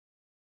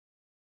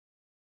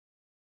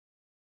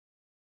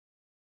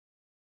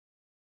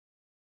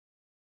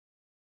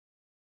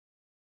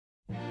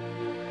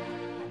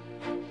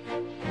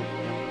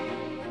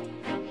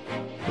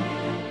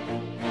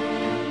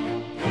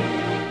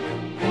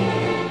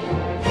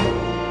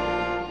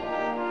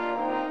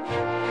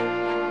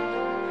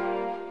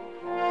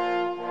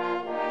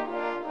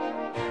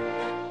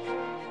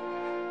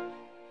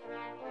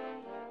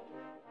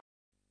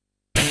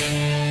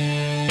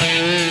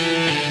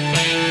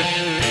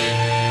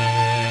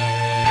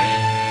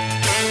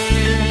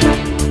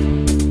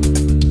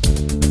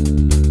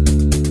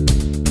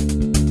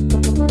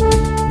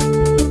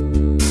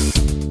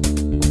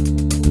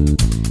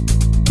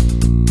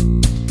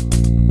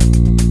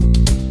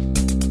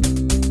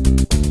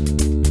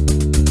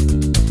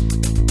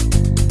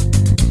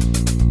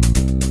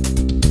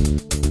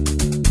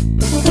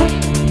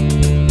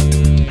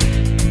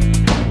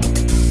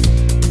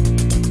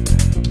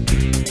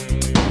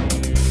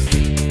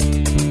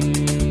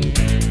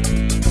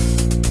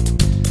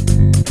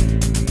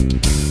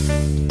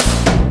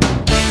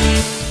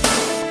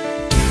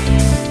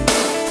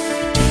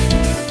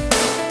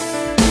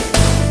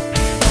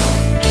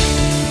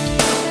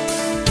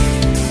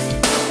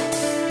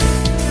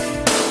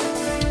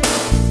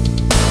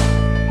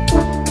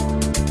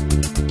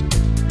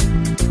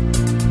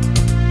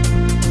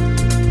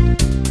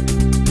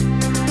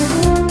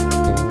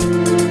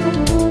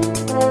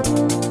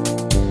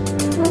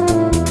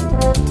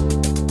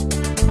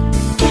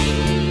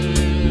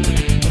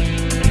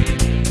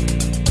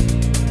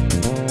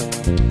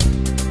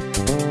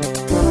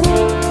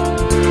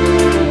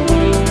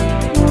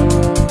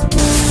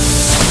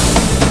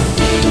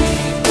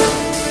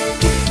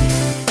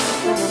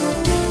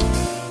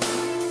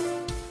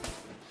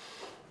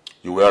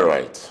You were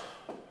right,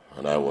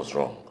 and I was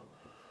wrong.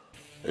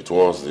 It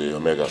was the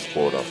Omega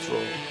Squad after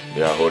all.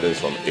 They are holding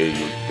some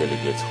AU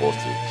delegates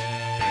hostage.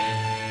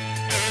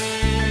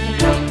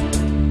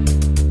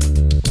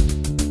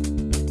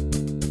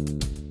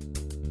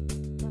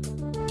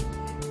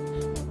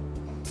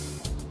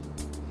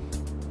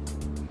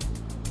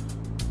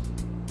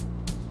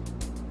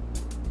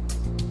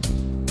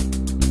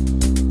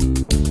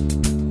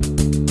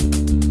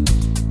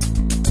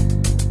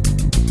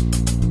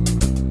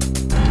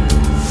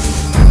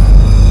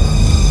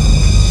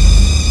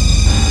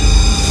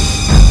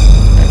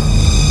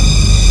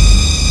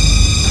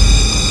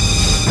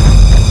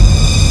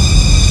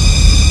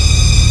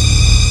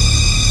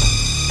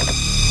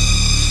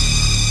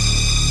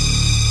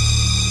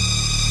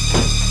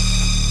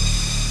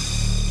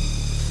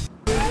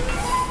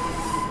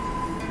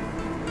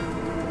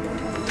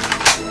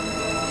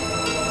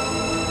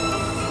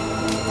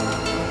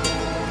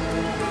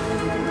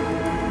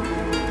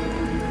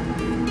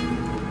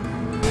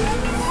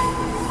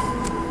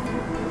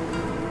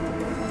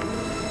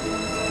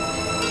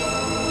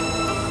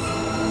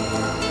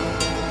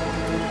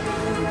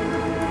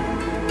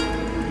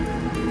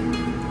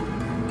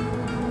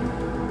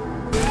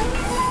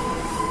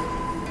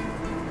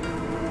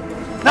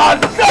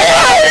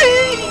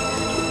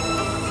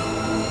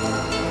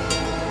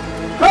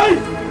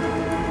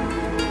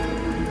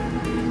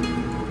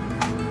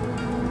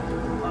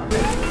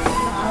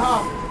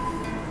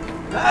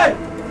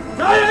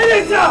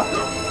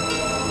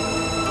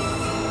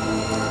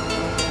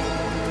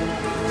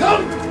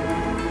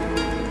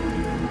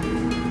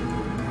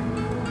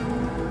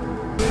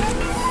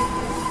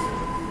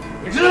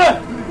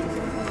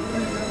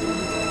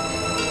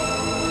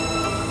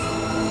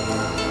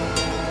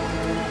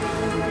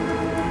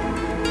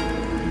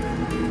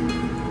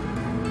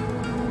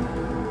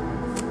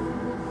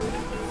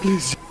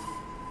 Please,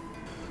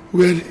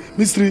 we are the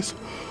mysteries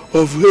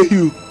of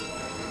AU.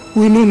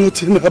 We know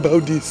nothing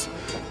about this.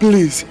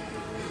 Please,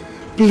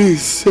 please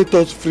set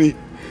us free.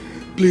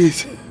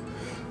 Please,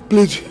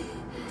 please.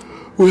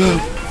 We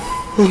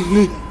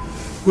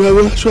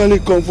have actually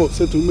come for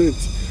settlement.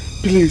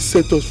 Please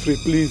set us free,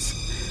 please.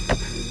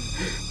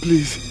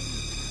 Please.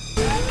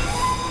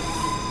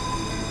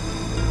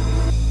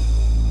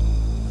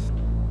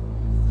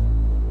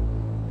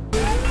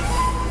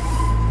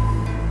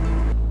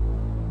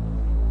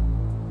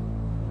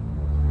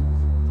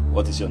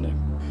 What is your name?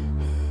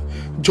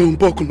 John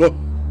Pokno.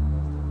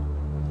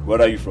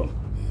 Where are you from?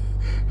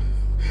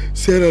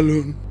 Sierra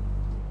Leone.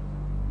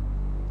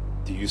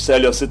 Do you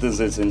sell your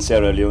citizens in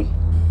Sierra Leone?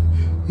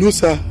 No,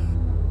 sir.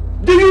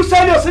 Do you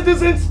sell your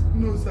citizens?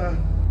 No, sir.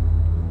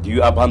 Do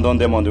you abandon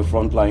them on the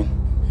front line?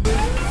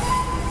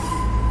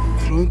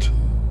 Front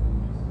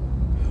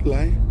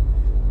line?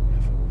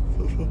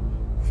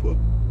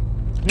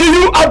 Do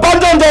you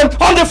abandon them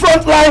on the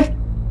front line?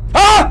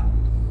 Huh?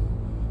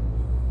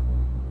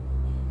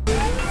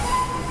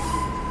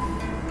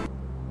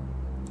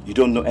 You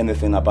don't know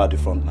anything about the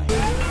front line.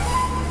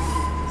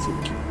 So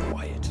keep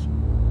quiet.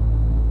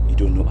 You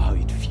don't know how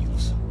it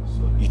feels.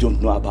 You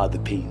don't know about the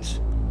pains.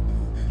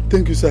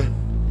 Thank you, sir.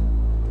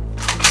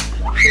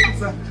 Sorry,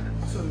 sir.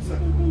 Sorry, sir.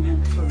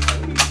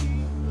 Sorry.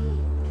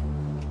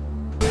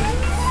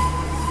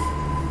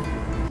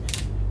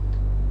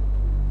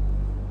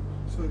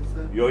 Sorry,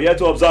 sir. You're here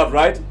to observe,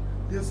 right?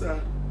 Yes, sir.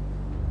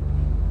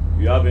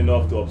 You have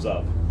enough to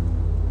observe.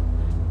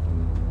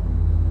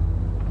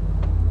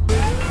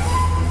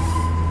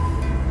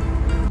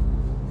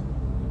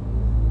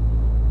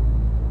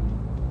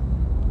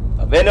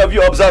 Have any of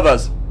you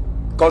observers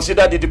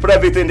considered the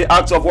depravity in the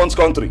acts of one's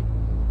country,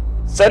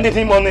 sending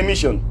him on a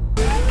mission?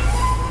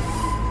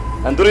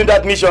 And during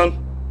that mission,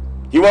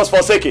 he was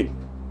forsaken.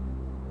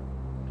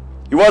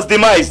 He was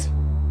demised.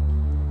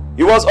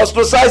 He was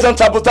ostracized and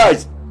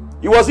sabotaged.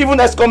 He was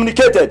even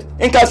excommunicated,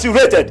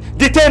 incarcerated,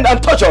 detained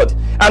and tortured.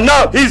 And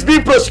now he is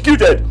being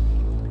prosecuted.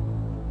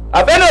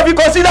 Have any of you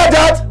considered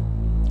that?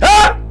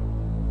 Huh?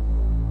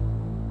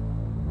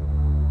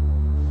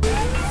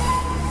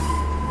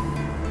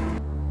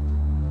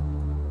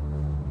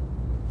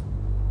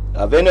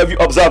 Have any of you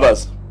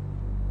observers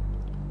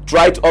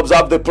tried to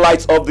observe the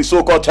plight of the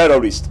so-called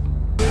terrorists?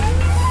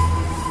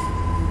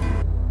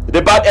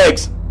 The bad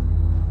eggs,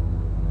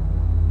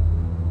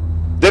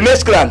 the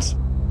miscreants,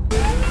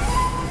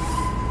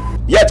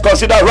 yet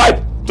considered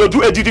ripe to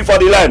do a duty for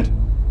the land?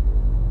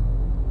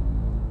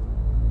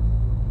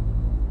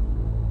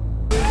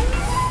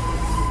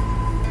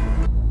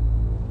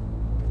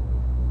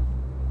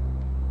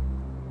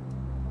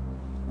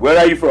 Where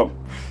are you from?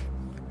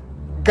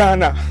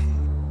 Ghana.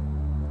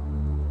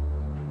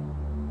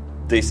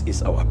 This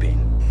is our pain.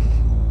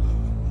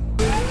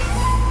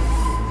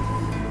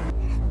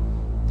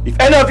 If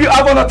any of you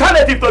have an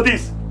alternative to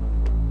this,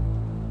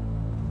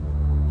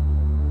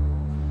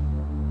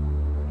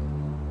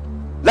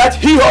 let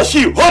he or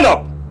she hold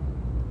up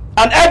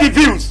and air the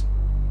views.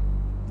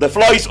 The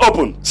floor is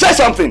open. Say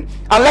something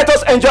and let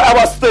us enjoy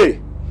our stay.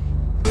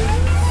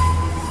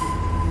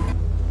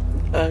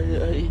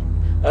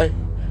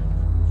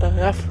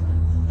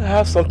 I I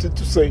have something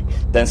to say.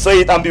 Then say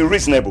it and be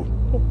reasonable.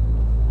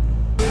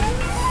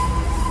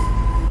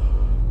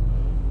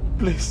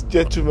 Please,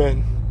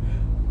 gentlemen.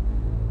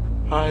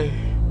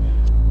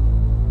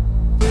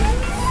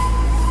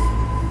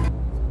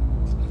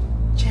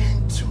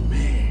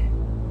 Gentlemen.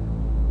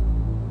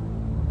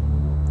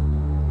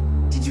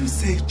 Did you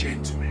say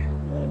gentlemen?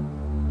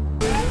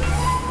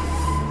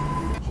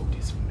 Hold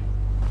this for me.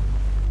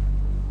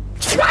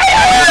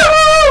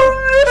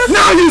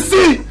 Now you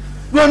see,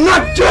 we're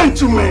not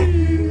gentlemen.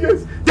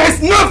 Yes.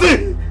 There's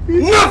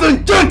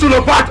nothing gentle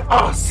about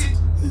us.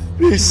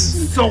 Please.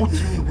 Insult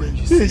me when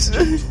you say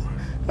gentlemen.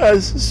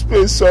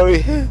 I'm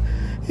sorry.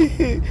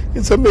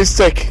 It's a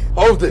mistake.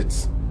 Hold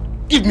it.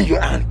 Give me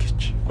your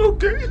handkerchief.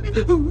 Okay.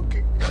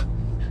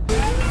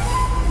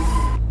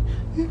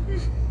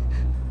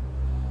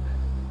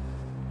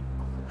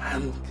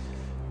 And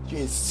you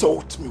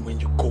insult me when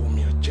you call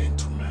me a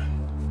gentleman.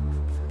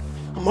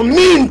 I'm a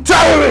mean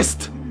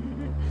terrorist.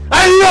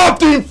 I love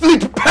to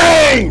inflict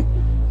pain.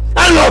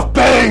 I love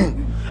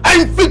pain.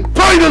 I inflict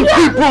pain on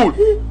people.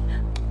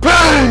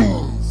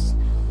 Pains.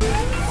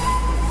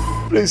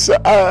 Please,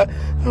 I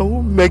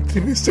won't make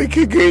the mistake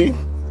again.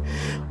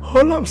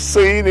 All I'm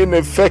saying in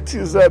effect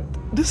is that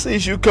this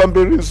issue can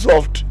be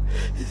resolved.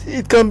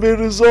 It can be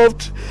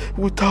resolved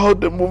without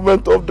the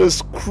movement of the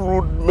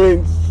screwed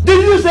men.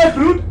 Did you say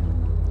crude?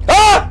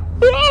 Ah!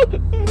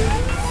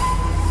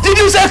 Did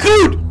you say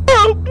crude?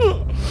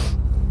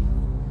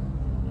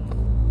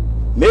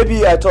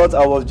 Maybe I thought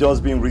I was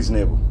just being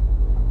reasonable.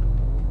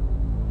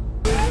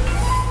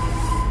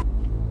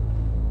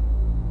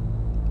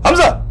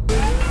 Hamza!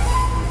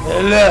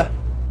 Hello.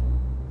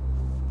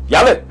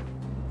 Yale!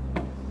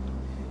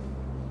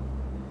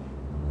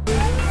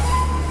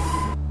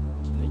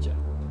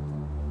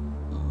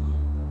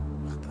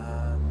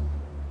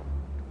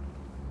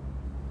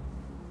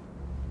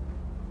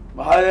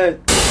 Mahal.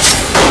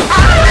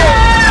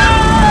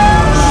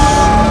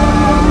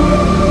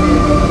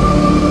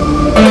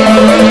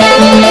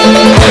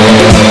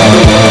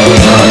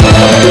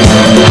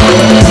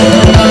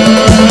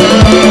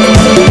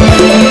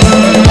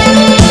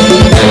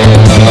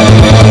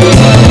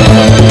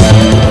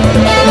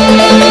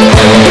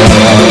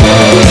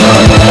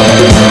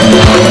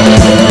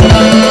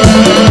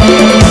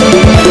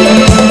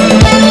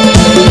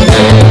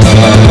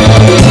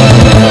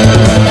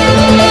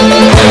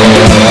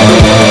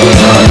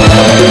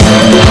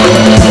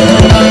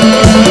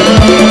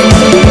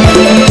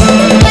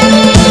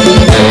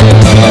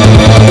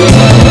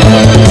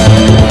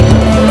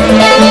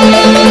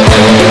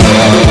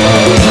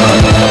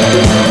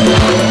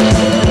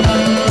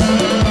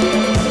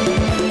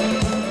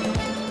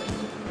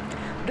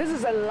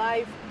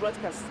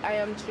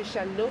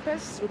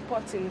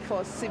 Reporting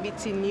for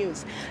CBT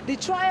News. The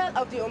trial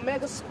of the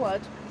Omega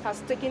Squad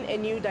has taken a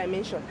new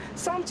dimension.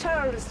 Some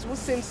terrorists who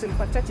seem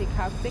sympathetic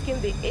have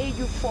taken the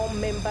AU4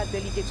 member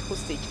delegate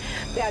hostage.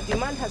 Their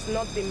demand has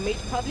not been made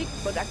public,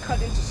 but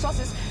according to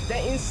sources,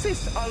 they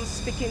insist on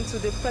speaking to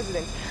the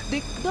president.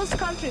 Those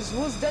countries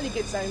whose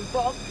delegates are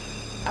involved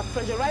are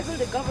pressurizing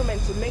the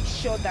government to make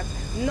sure that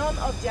none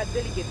of their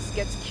delegates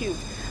get killed.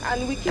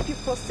 And we keep you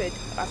posted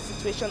as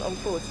situation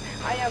unfolds.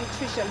 I am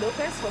Trisha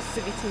Lopez for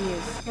CBT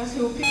News. Yes,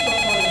 you will pick up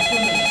call in 2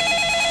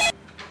 minutes.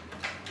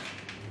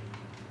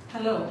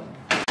 Hello.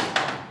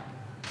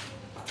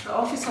 The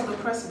Office of the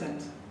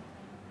President.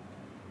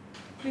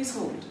 Please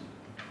hold.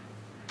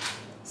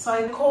 So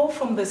I call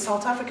from the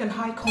South African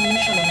High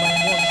Commission on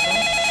line 1,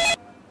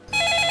 sir.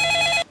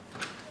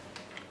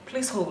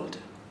 Please hold.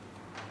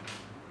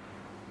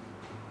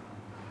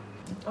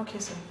 Okay,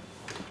 sir.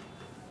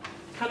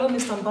 Hello,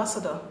 Mr.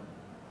 Ambassador.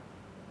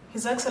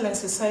 His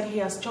Excellency said he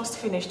has just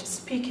finished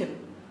speaking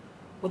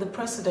with the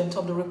President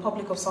of the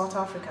Republic of South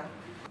Africa.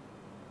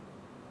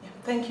 Yeah,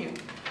 thank you.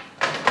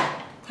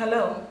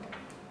 Hello.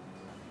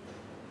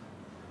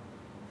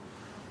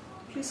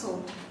 Please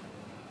hold.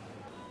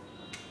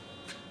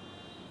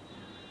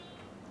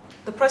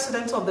 The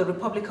President of the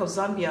Republic of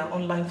Zambia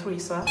on line 3,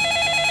 sir.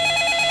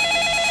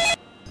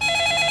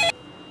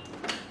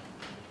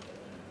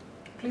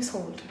 Please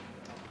hold.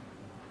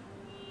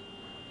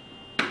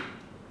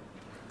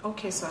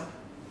 Okay, sir.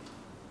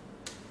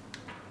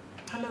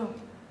 Hello.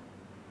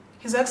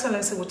 His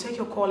Excellency will take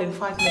your call in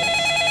 5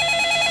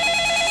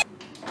 minutes.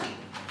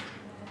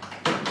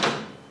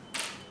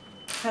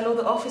 Hello,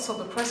 the Office of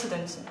the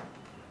President, sir.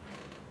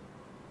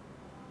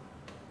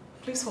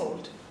 Please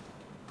hold.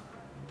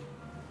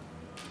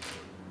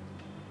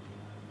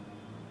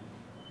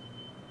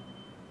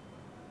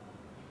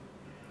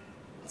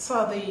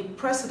 Sir, the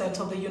President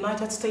of the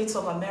United States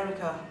of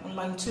America on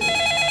line 2.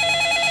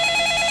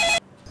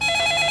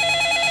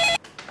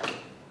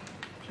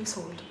 Please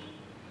hold.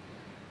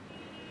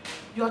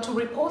 You are to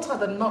report at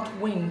the north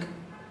wing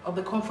of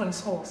the conference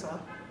hall, sir.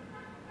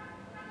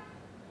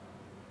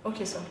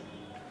 Okay, sir.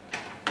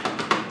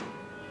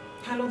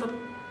 Hello,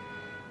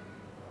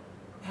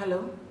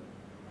 Hello?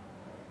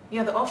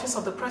 Yeah, the Office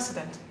of the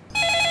President.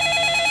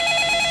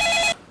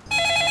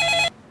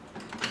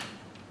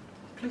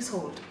 Please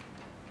hold.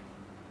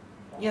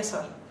 Yes,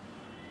 sir.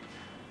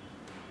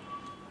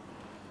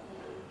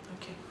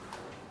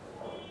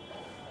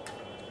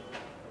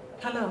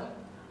 Hello.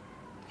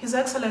 His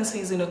Excellency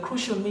is in a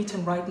crucial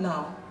meeting right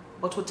now,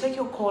 but will take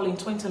your call in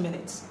 20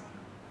 minutes.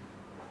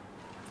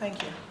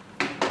 Thank you.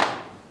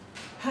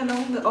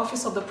 Hello, the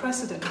Office of the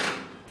President.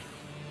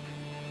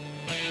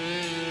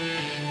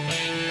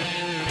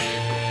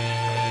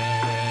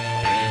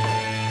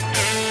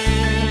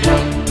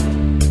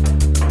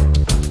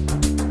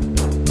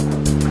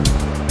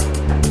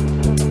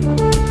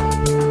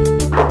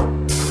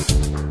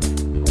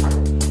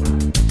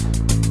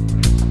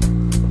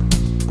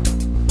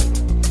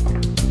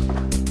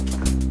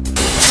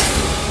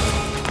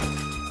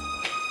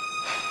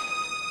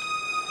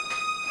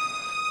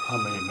 How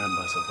many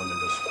members of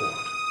Omega Squad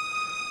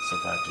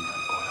survived in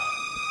Angola?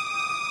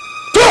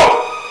 Go!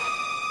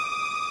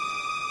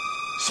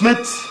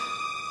 Smith,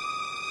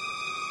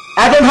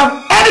 I don't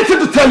have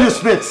anything to tell you,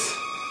 Smith.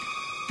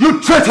 You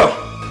traitor!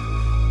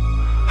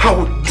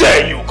 How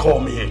dare you call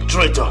me a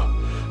traitor?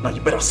 Now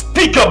you better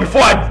speak up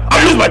before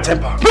I lose my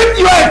temper. Smith,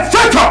 you are a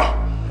traitor!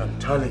 I'm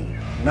telling you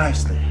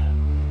nicely.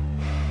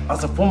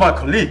 As a former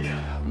colleague,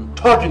 I'm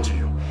talking to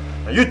you.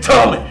 And you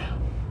tell me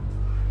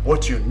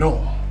what you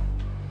know.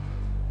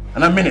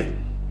 And I mean it.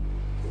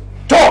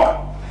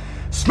 Talk!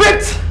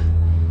 Smith!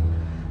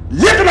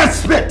 Lieutenant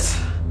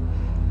Smith!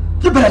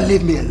 You better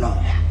leave me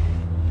alone.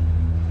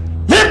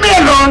 Leave me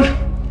alone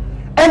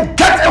and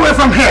get away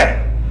from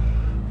here.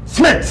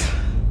 Smith!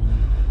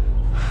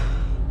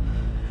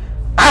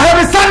 I have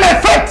resigned my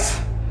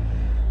fate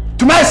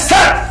to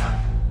myself.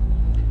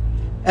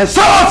 And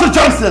so also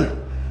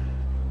Johnson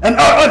and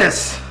all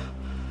others.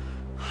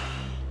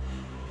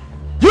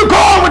 You go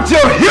on with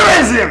your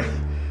heroism.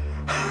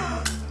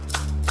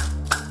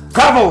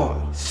 Bravo,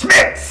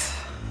 Smith!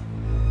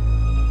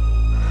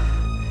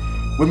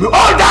 When we all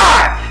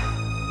die,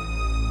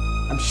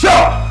 I'm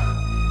sure,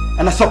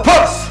 and I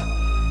suppose,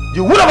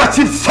 you would have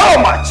achieved so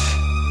much,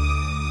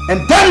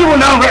 and then you will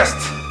now rest.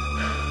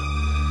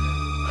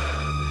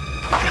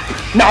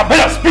 Now I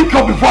better speak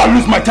up before I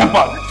lose my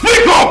temper.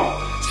 Speak up!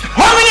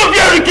 How many of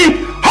you are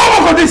wreaking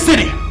havoc on this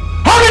city?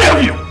 How many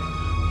of you?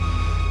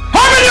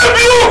 How many of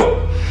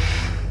you?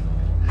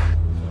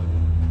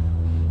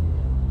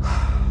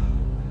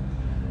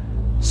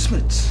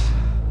 Smith,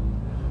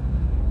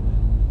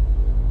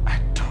 I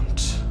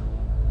don't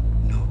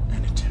know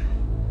anything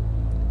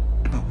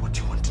about what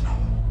you want to know.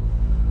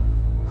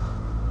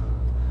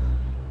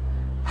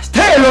 I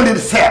stay alone in the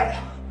cell.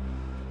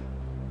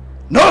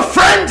 No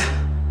friend,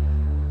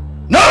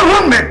 no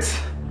roommate.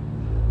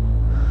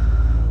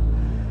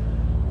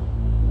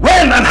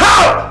 When and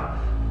how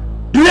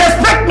do you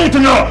expect me to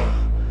know?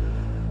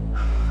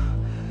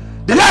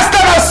 The last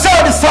time I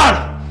saw the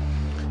sun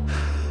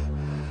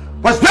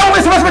was when we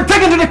were supposed to be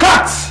taken to the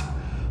courts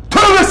 2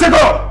 weeks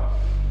ago.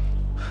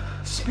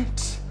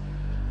 Smith,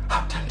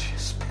 how then do you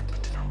expect me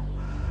to know?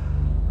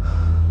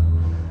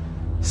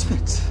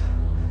 Smith,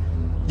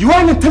 you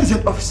are an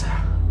intelligent officer.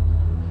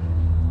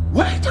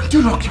 Why don't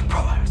you lock your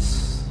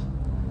powers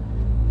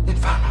and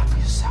find out for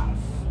yourself?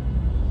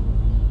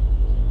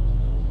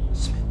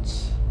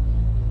 Smith,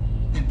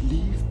 and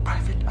leave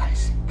Private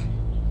Isaac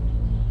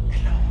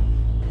alone.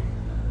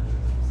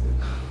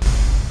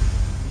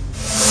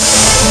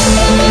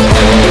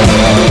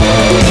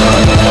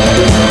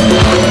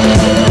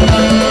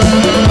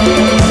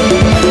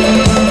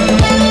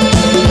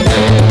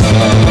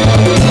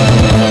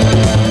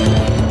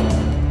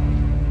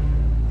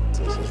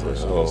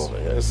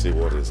 Let's see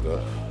what is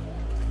that.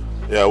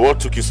 Yeah, what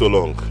took you so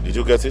long? Did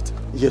you get it?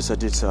 Yes, I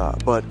did, sir.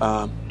 But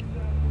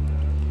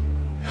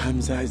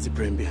Hamza is the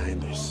brain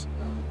behind this.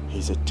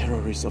 He's a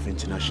terrorist of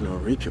international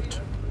repute.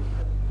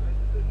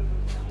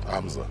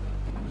 Hamza?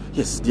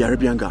 Yes, the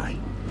Arabian guy.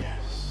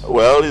 Yes.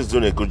 Well, he's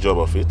doing a good job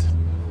of it.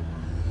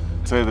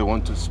 Say they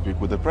want to speak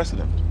with the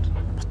president.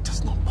 But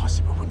that's not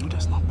possible. We know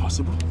that's not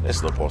possible.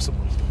 It's not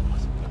possible.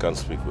 I can't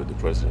speak with the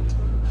president.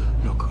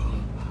 Look,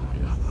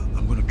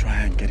 I'm going to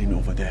try and get in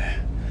over there.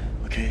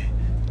 Okay?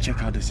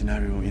 Check out the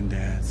scenario in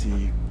there.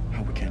 See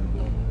how we can.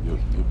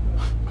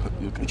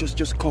 You can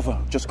just cover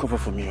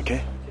for me,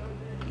 okay?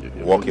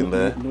 Walk in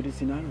there. You know the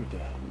scenario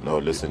there. No,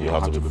 listen, you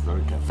have to be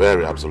very careful.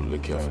 Very, absolutely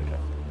careful.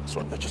 That's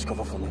right. Just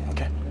cover for me,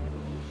 okay?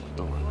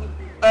 Don't worry.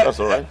 That's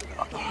all right.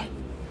 All right.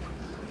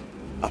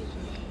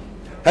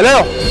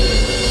 Hello?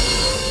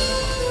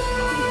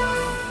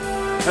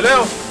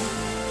 Hello?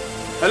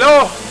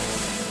 Hello?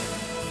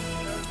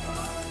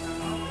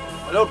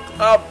 Hello?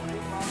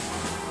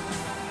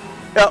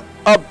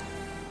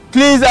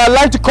 Please, I'd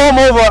like to come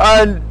over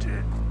and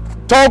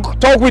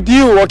talk with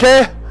you,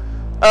 okay?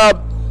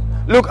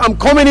 Look, I'm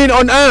coming in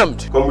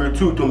unarmed. Comrade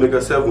 2 to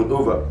Omega 7,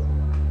 over.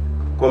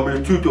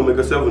 Comrade 2 to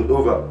Omega 7,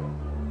 over.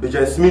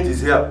 Agent Smith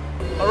is here.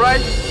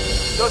 Alright?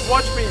 Just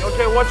watch me,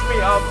 okay? Watch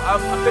me.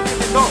 I'm taking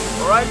this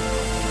off, alright?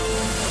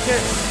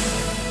 Okay.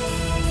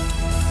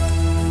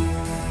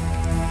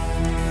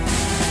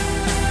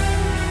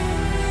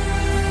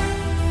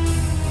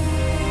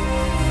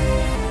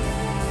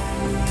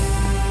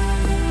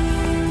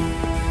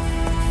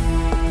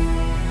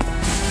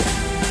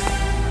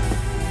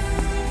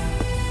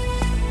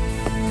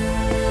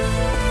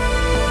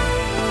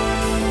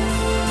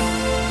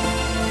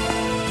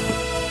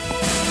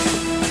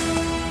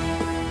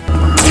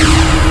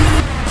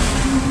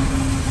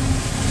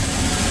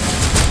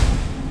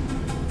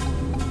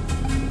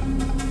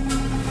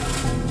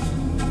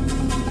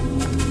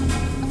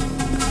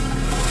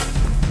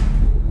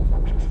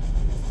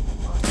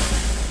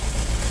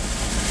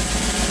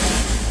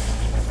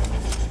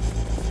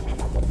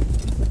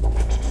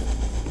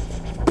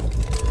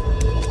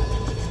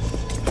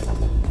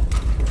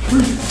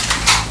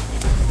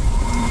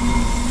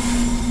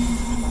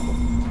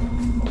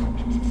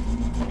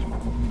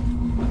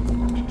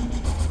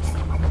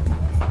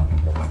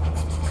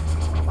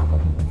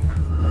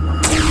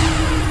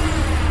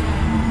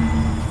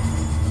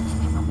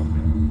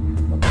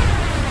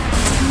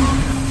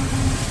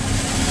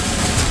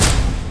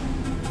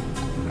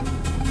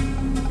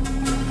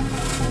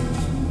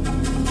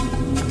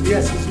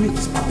 Smith,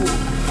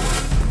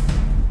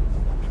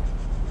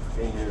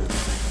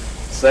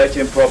 Search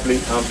him properly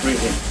and free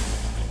him.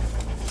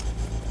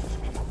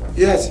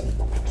 Yes,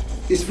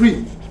 he's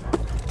free.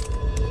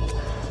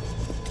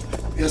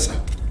 Yes,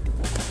 sir.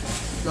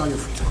 Now you're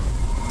free to go.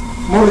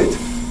 Move it.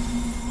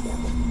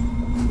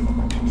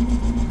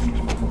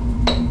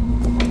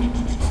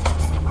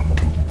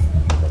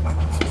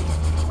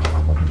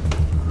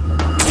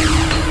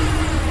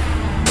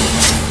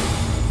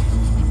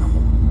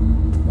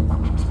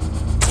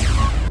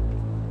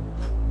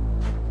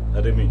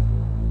 Let him in.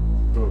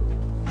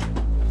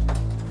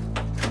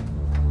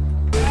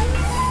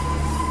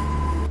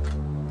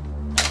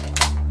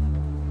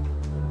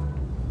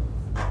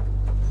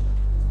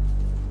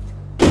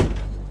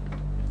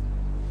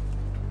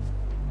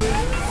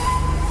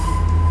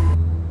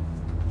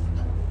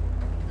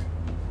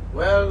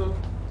 Well.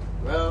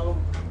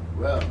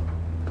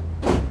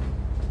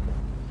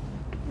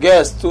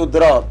 Guess who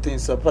dropped in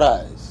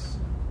surprise?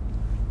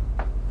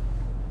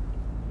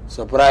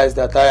 Surprised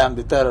that I am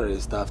the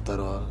terrorist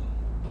after all.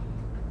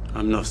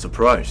 I'm not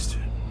surprised.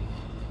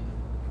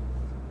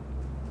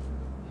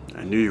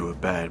 I knew you were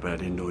bad, but I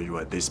didn't know you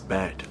were this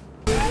bad.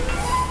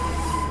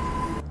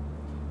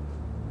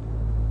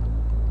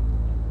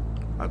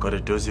 I got a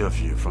dossier of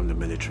you from the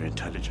military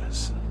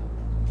intelligence.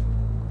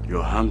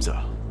 You're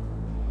Hamza,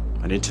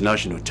 an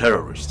international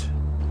terrorist.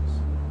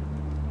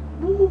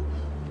 Ooh.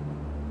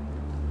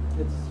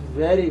 It's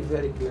very,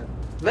 very clever.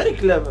 Very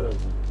clever of you.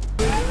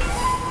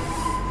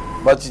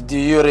 But do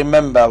you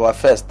remember our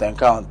first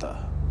encounter?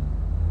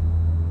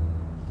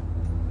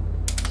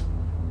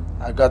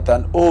 I got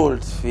an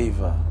old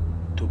fever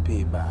to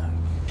pay back.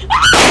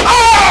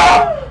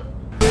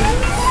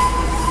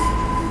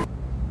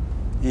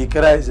 He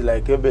cries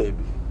like a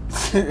baby.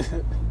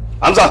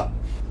 Hamza!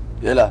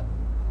 Yela.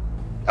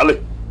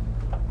 Ali.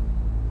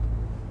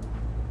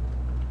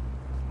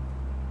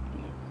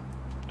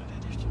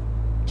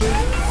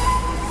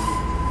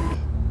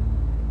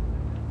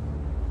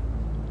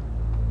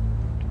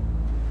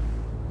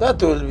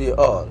 That will be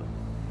all. I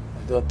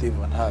don't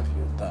even have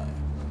your time.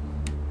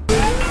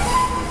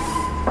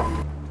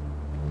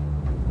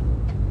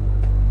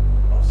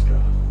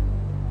 Oscar.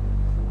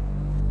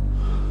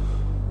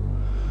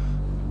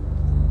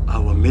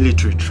 Our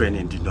military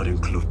training did not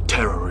include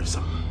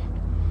terrorism.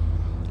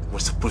 We're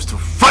supposed to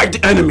fight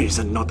the enemies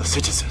and not the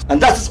citizens.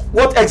 And that's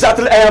what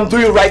exactly I am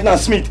doing right now,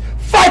 Smith.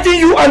 Fighting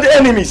you and the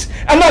enemies.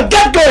 And now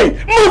get going.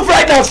 Move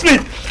right now,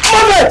 Smith.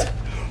 Move it.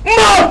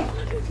 Move.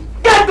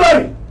 Get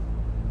going.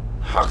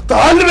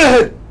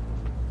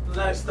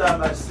 Next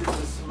time I see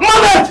this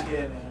man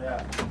again,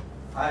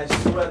 I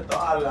swear to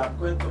Allah, I'm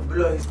going to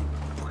blow his...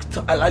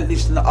 Allah,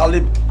 listen,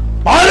 Ali.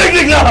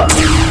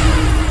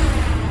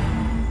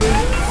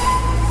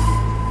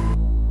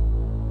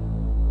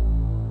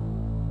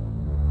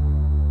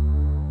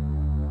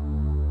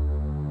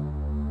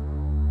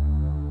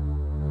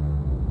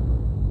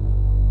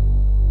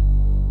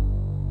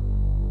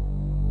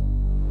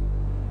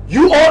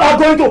 You all are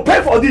going to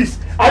pay for this,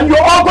 and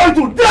you're all going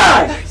to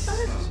die.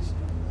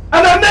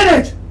 And I mean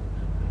it.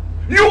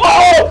 You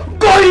are all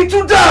going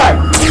to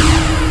die.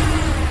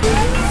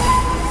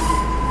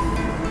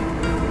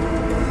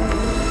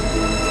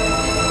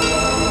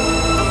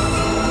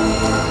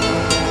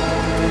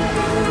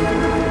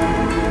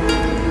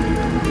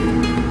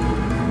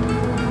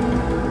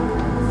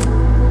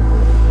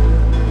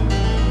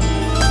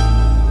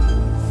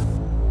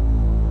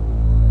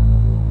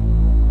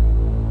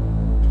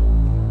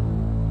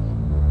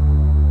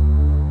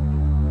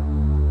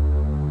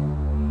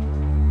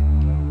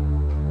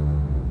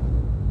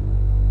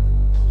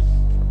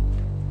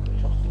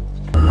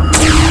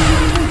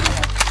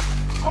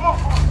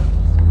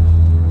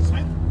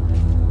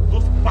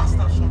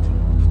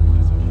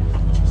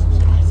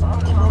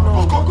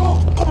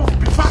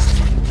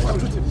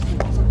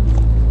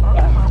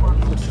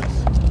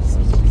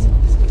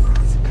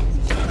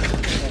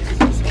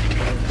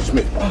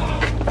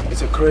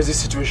 Crazy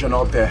situation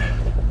out there.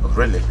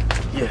 Really?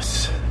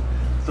 Yes.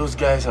 Those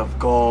guys have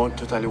gone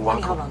totally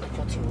wacko.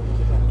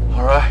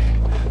 Alright?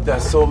 There are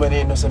so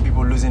many innocent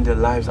people losing their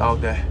lives out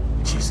there.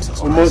 Jesus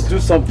Christ. We must do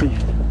something.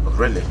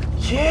 Really?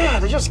 Yeah,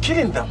 they're just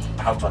killing them.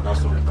 I have to announce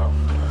to them now.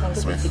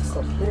 Smith,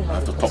 I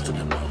have to talk to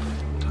them now.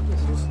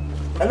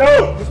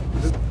 Hello?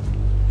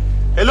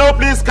 Hello,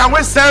 please. Can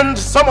we send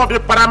some of the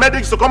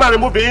paramedics to come and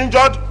remove the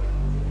injured?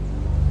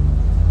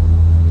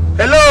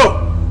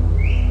 Hello?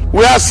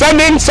 We are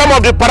sending some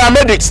of the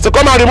paramedics to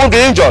come and remove the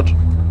injured.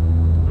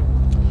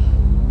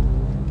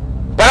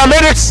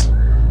 Paramedics,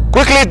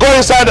 quickly go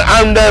inside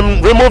and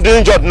remove the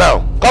injured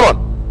now. Come on.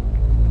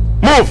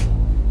 Move.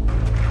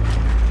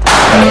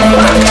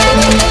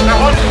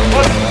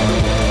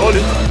 Hold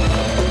it.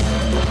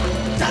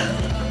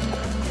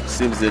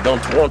 Seems they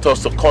don't want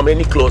us to come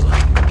any closer.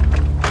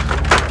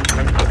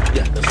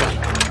 Yeah, that's right.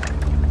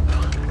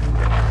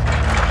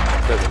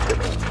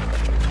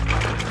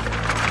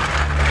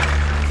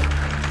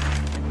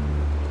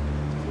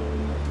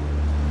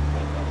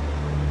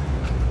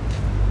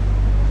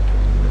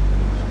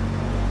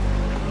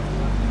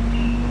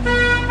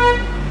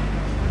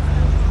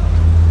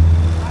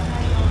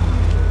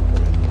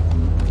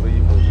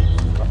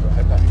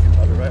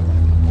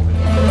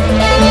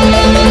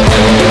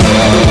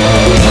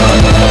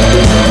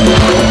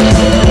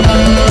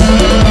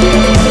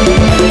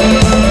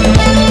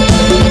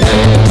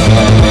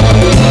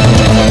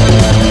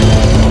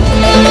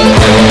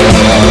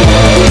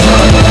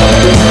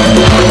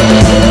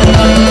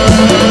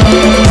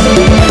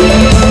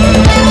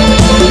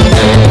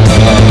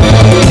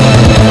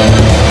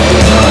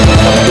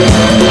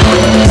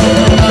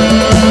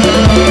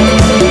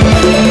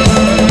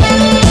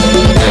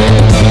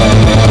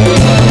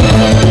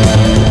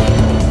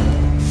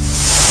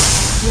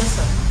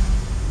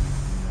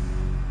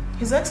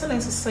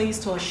 Excellency says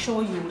to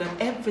assure you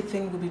that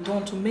everything will be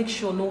done to make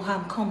sure no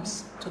harm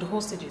comes to the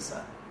hostages,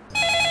 sir.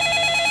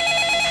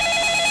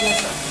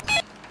 Yes,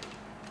 sir.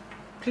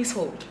 Please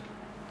hold.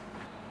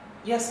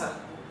 Yes, sir.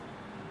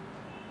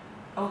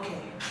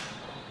 Okay.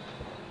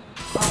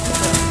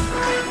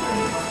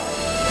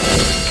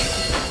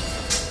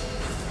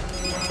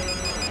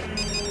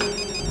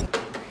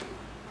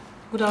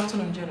 Good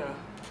afternoon, General.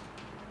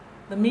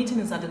 The meeting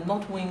is at the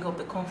north wing of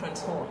the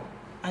conference hall,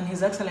 and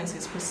His Excellency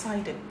is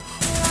presiding.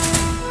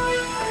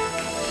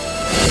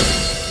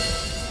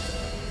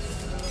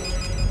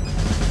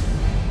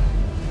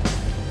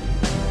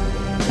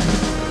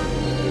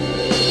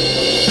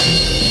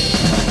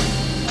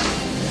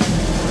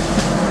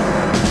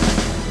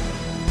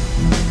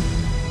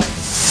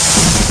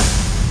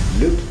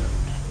 Lieutenant,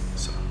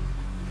 sir,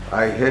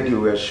 I heard you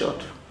were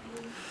shot.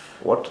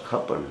 What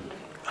happened?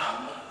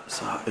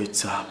 Sir,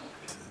 it's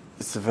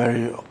a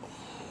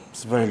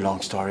very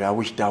long story. I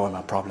wish that were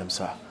my problem,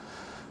 sir.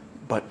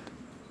 But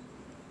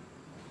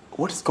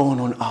what is going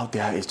on out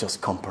there is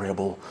just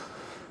comparable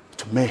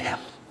to mayhem.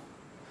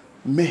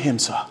 Mayhem,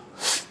 sir.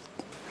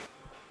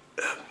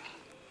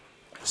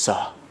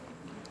 Sir,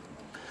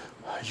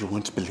 you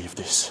won't believe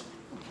this.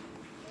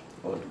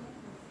 What?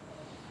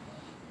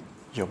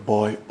 Your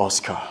boy,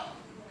 Oscar,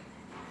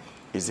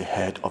 is the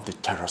head of the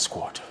terror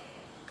squad.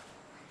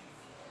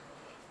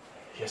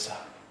 Yes, sir.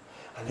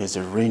 And he's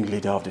the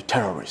ringleader of the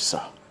terrorists,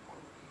 sir.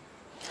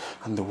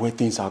 And the way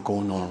things are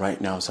going on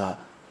right now, sir,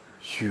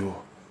 you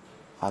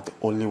are the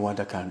only one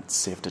that can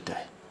save the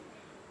day.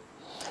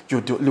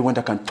 You're the only one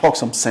that can talk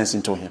some sense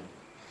into him.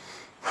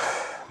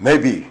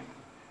 Maybe.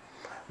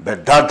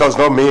 But that does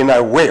not mean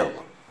I will.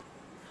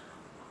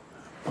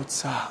 But,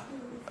 sir,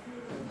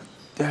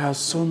 there are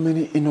so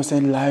many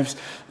innocent lives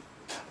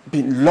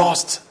being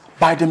lost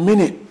by the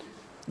minute.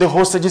 The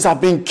hostages are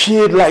being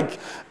killed like...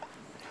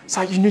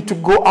 Sir, you need to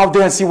go out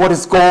there and see what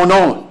is going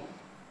on.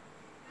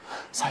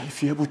 Sir,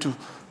 if you're able to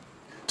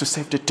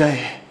save the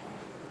day,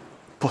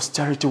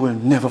 posterity will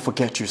never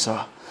forget you,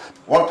 sir.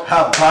 What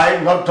have I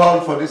not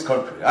done for this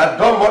country? I've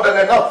done more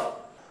than enough.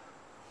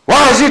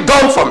 What has he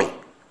done for me?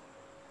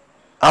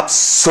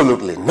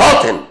 Absolutely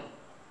nothing.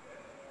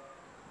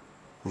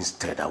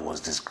 Instead, I was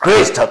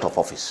disgraced out of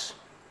office.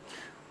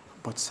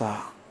 But, sir,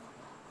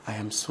 I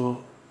am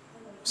so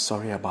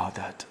sorry about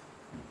that.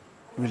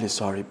 Really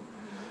sorry.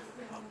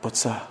 But,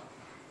 sir,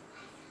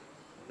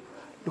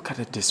 look at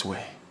it this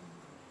way.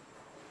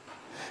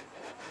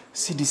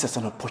 See this as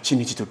an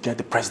opportunity to get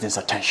the president's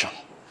attention.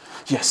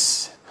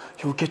 Yes,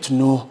 he will get to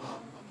know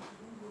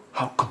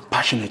how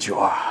compassionate you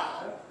are.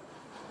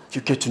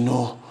 You get to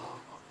know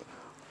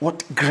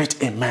what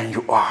great a man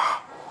you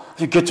are.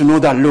 You get to know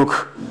that,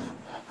 look,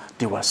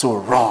 they were so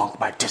wrong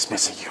by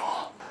dismissing you.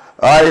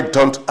 I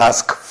don't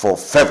ask for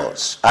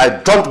favors. I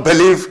don't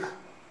believe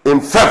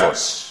in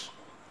favors.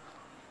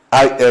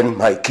 I earn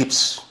my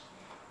keeps.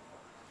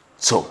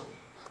 So,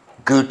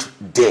 good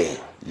day,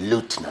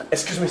 Lieutenant.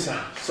 Excuse me, sir.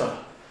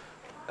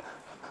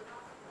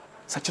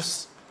 Sir,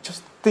 just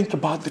think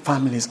about the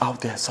families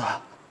out there, sir.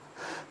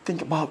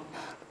 Think about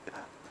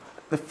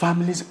the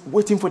families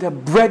waiting for their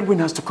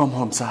breadwinners to come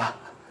home, sir.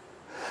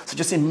 So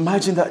just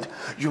imagine that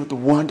you're the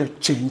one that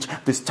changed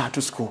the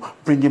status quo,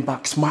 bringing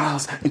back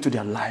smiles into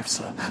their lives,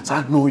 sir. So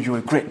I know you're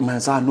a great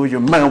man, sir. I know you're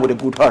a man with a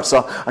good heart,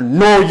 sir. I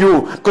know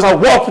you, because I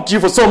worked with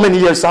you for so many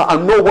years, sir. I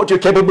know what you're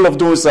capable of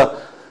doing,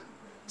 sir.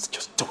 So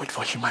just do it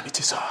for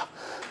humanity, sir.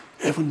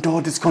 Even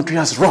though this country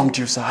has wronged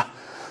you, sir.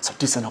 So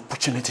this is an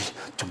opportunity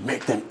to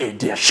make them aid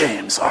their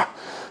shame, sir.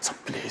 So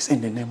please,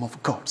 in the name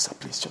of God, sir,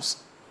 please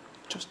just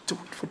do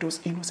it for those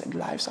innocent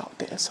lives out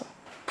there, sir.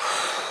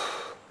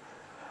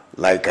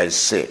 Like I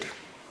said,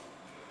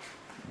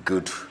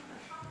 good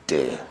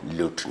day,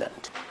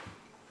 Lieutenant.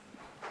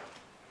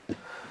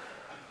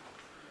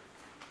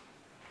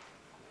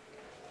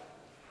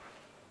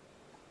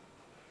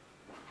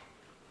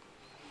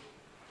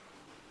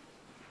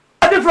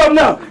 From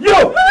now, you!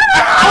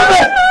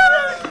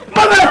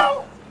 Mother!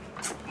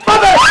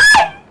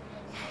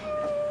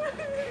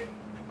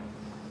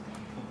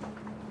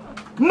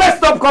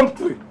 Messed up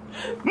country!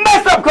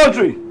 Messed up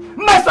country!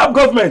 Messed up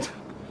government!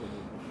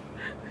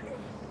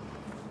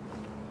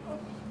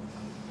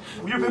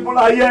 You people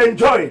are here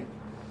enjoying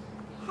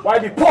while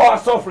the poor are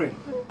suffering.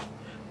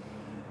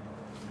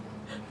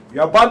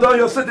 You abandon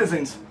your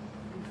citizens.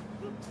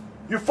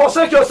 You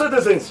forsake your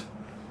citizens.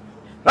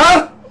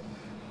 Huh?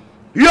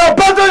 You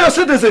abandon your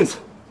citizens!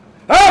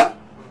 Huh?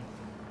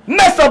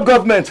 Mess up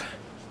government!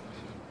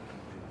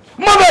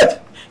 Move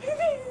it!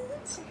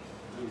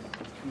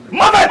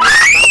 Move it!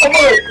 Move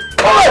it!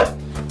 Move it!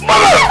 Move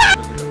it!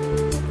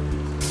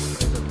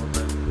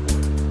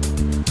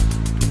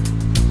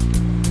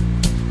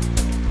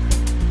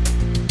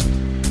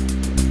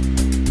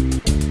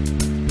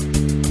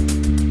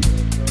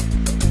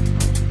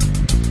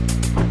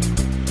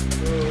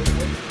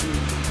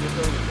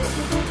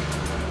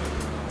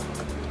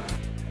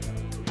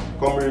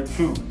 Comrade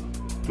 2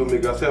 to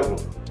Mega 7.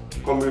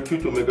 Comrade 2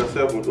 to Mega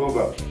 7,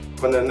 over.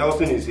 Colonel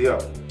Nelson is here.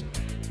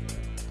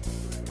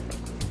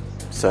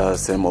 Sir,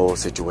 same old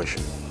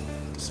situation.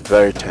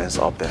 very tense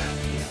up there.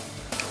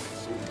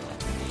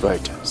 Very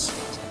tense.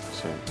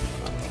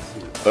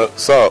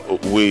 Sir,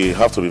 we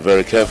have to be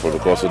very careful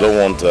because we don't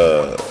want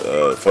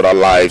further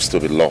lives to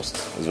be lost.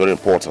 It's very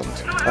important.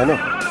 I know.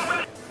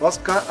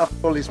 Oscar,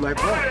 after all, is my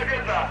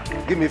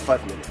brother. Give me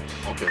 5 minutes.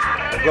 Okay.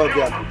 I'll go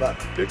there and be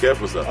back. Be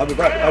careful, sir. I'll be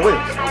back. I will.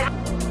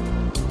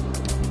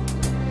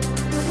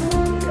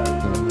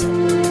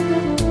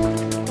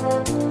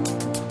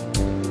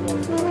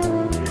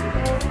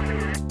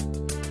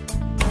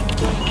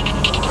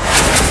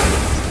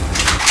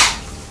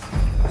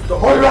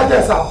 Hold right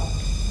there, sir.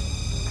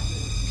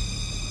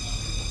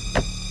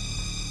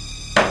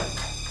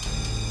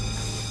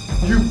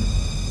 You.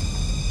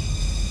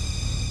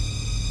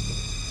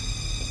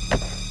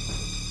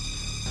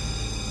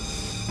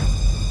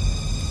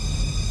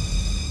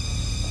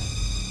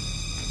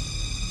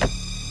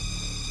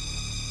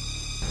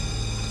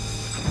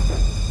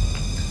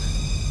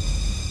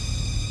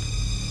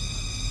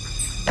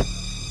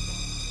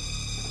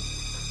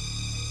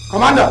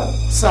 Commander,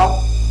 sir.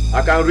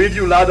 I can read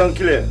you loud and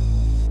clear.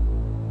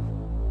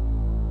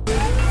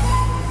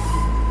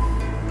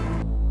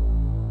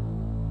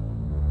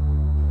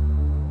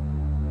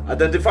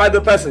 Identify the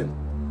person.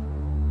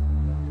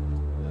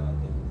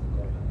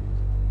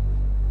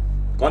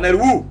 Colonel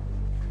Wu.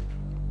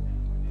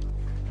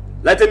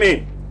 Let him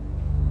in.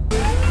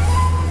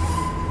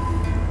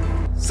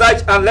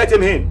 Search and let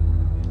him in.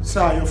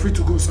 Sir, you're free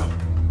to go, sir.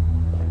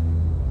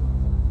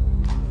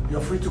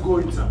 You're free to go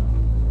in, sir.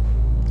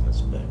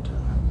 That's better.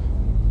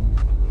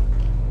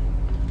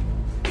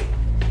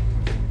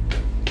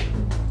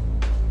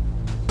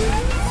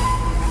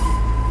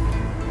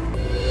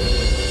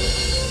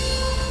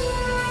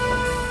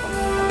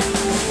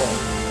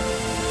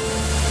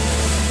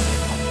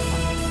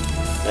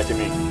 Let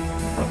him in.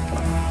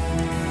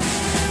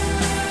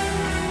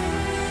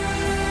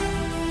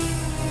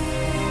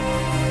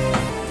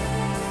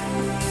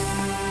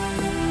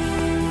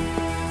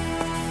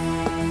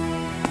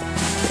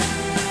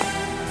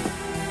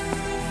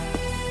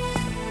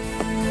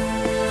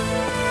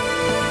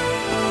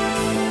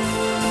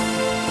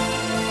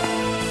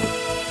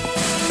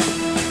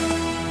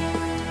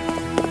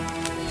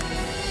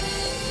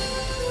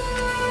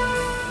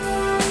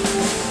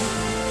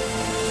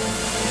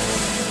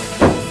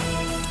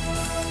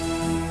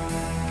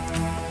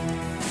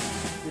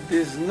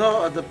 There's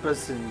no other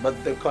person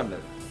but the colonel.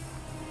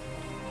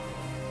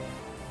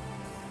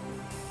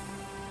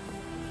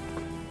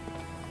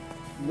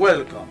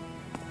 Welcome.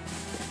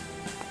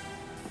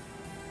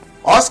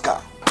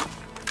 Oscar!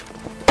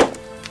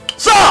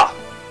 Sir!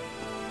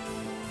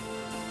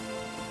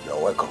 You're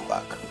welcome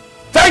back.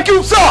 Thank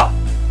you, sir!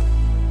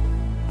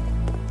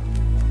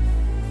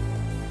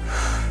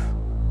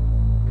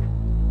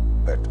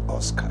 But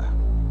Oscar,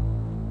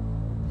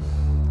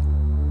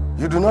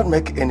 you do not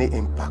make any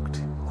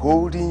impact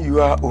holding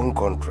your own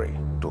country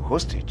to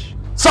hostage.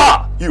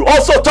 Sir, you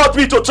also taught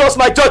me to trust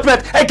my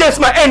judgment against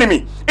my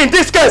enemy. In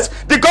this case,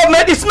 the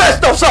government is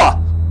messed up, sir.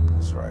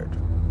 That's right.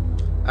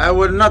 I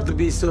will not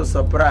be so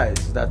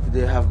surprised that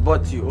they have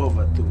brought you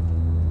over too.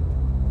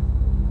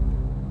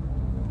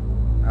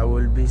 I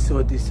will be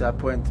so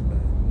disappointed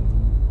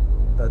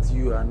that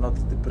you are not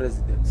the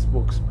president's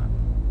spokesman.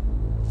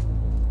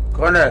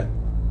 Colonel,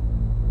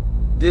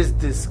 this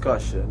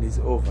discussion is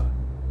over.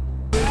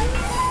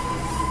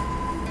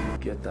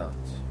 Get out.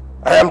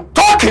 I am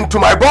talking to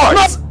my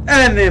boys! Not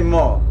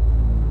anymore.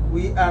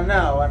 We are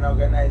now an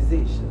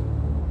organization.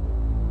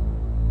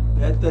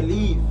 Better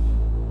leave,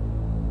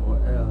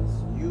 or else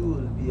you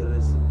will be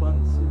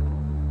responsible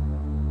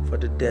for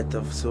the death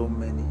of so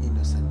many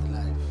innocent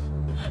lives.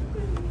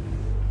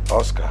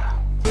 Oscar,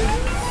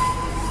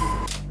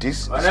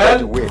 this is not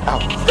the way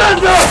out.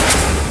 Stand up!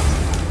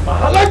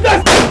 I like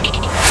that!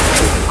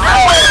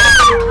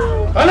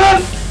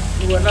 Colonel!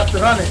 You are not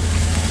running.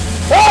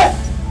 Hey!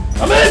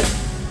 Come in!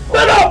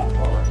 Stand up!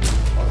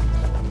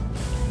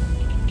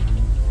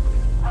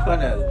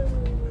 Colonel,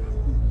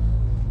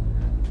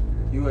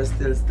 you are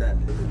still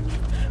standing.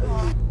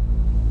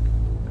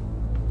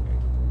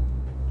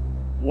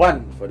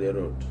 One for the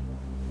road.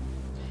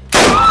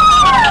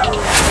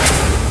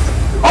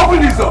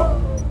 Open this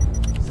up!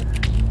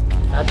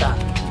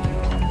 Attack.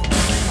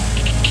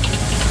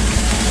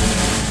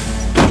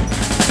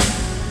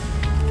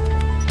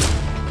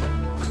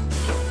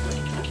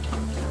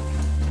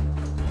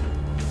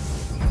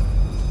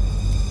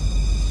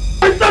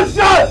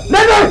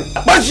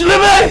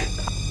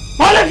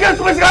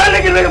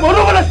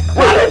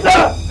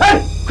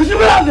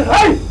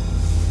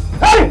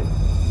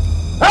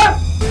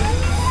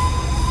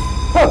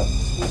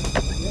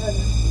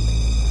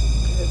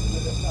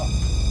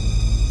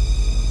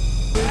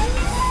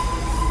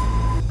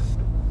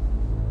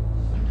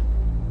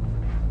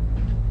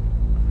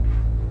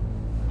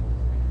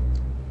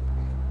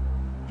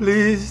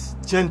 Please,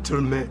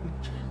 gentlemen,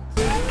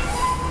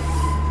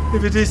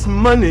 if it is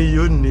money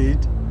you need,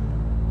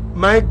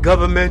 my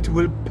government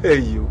will pay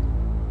you.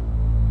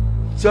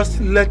 Just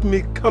let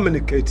me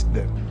communicate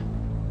them.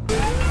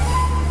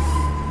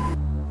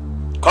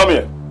 Come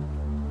here.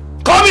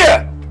 Come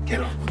here!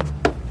 Get up.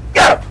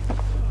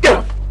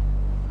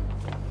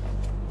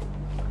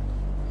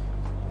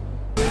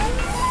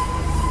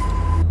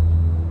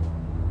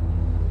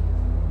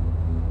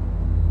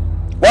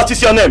 What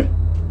is your name?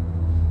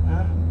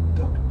 I'm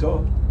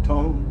Dr.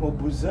 Tom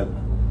Obuzela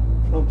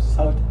from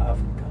South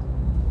Africa.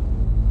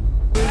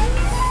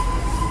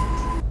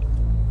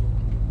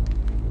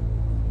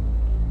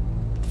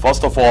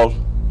 First of all,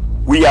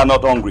 we are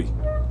not hungry.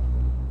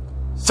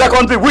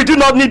 Secondly, we do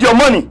not need your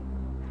money.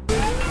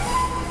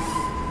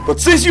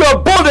 But since you are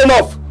bold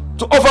enough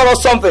to offer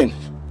us something,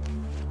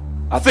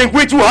 I think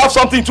we too have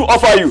something to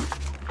offer you.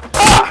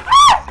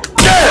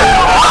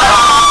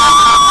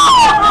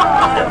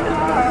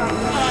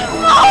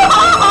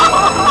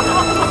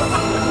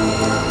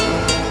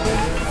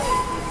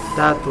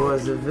 That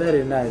was a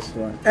very nice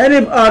one.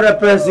 Any other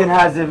person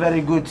has a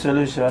very good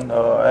solution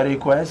or a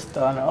request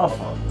or an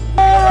offer?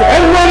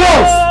 Anyone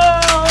else?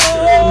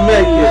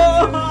 Make it.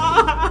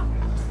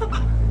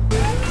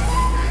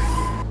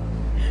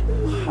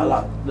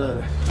 Hello.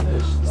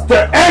 Is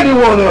there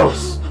anyone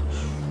else?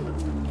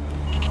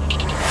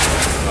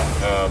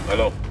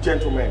 Hello.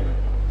 Gentlemen,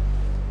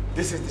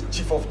 this is the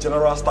Chief of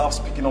General Staff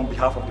speaking on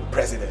behalf of the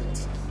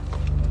President.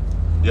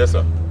 Yes,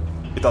 sir.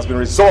 It has been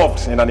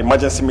resolved in an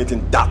emergency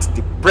meeting that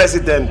the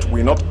President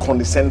will not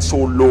condescend so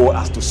low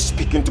as to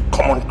speaking to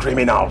common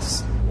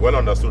criminals. Well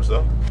understood,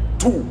 sir.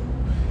 2,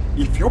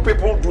 if you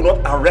people do not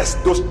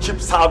arrest those cheap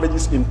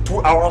salvages in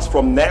 2 hours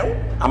from now,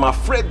 I'm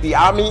afraid the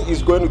army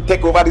is going to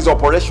take over this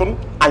operation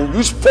and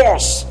use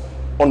force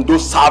on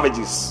those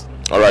salvages.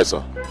 All right,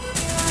 sir.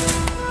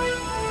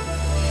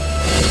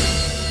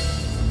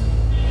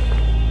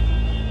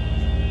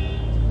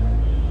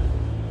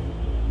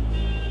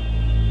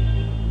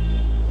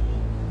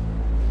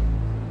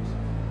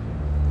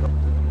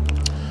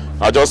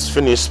 I just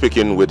finished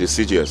speaking with the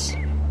CGS,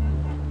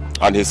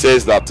 and he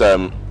says that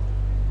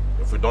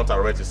if we don't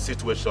arrest the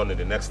situation in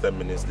the next 10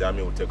 minutes, the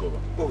army will take over.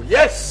 Oh,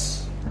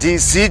 yes. The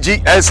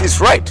CGS is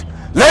right.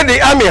 Let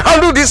the army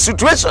handle this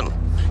situation.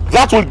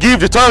 That will give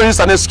the terrorists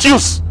an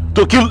excuse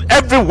to kill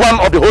every one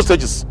of the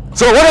hostages.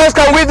 So what else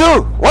can we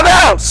do? What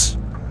else?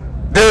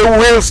 They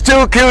will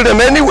still kill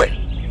them anyway.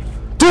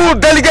 2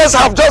 delegates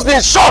have just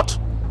been shot.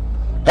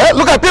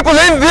 Look at people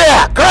in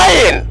there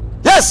crying.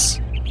 Yes.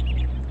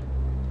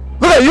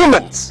 Look at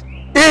humans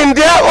in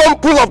their own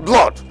pool of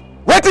blood,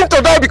 waiting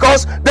to die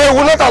because they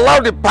will not allow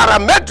the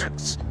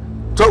paramedics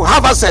to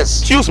have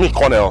access. Excuse me,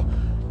 Colonel.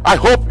 I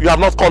hope you have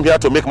not come here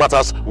to make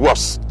matters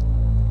worse.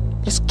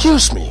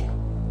 Excuse me.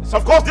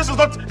 Of course, this is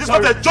not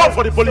a job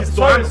for the police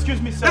to handle.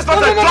 Excuse me, sir. This is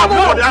not a job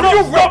for the army.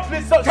 You wait,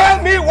 please.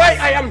 Tell me why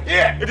I am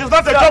here. It is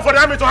not a job for the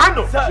army to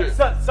handle.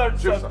 Sir,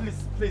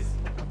 please.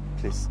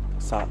 Please,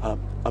 sir,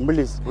 I'm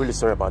really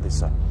sorry about this,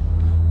 sir.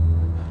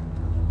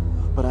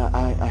 But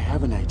I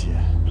have an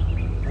idea.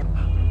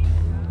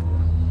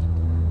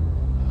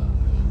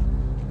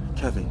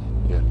 Kevin.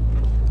 Yeah.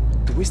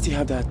 Do we still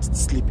have that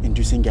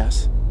sleep-inducing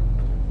gas?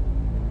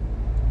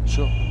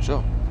 Sure.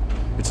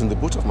 It's in the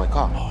boot of my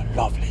car. Oh,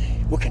 lovely.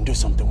 We can do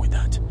something with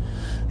that.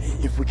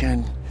 If we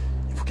can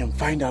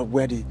find out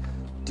where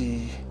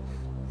the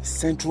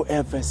central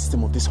air vent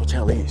system of this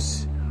hotel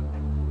is,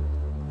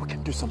 we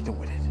can do something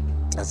with it.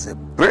 That's a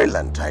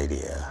brilliant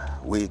idea.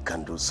 We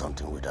can do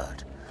something with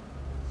that.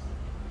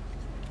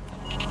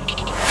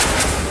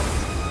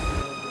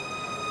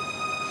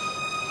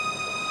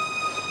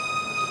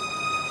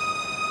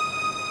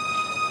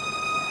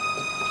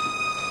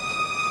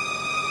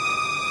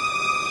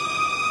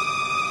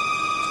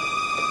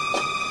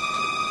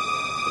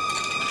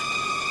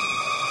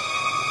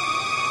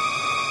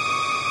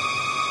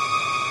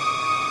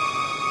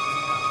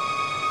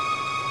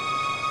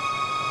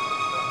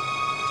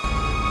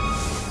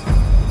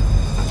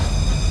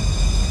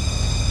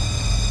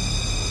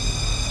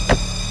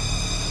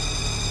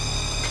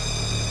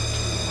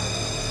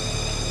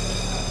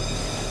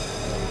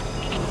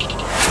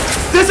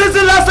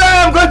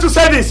 To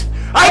say this.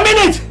 I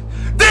mean it.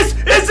 This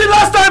is the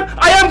last time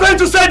I am going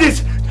to say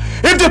this.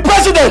 If the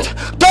president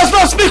does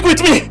not speak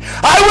with me,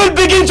 I will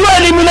begin to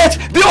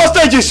eliminate the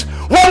hostages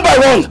one by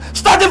one,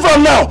 starting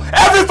from now,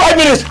 every 5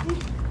 minutes.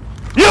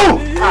 You!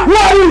 Who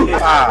are you?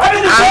 I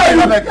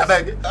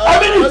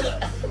mean it.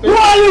 Who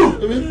are you?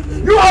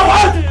 You are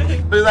what?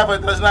 Minister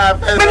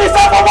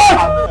for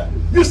what?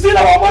 You steal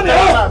our money,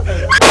 huh?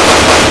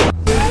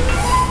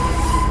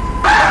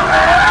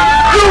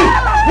 You!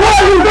 Who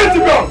are you going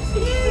to go?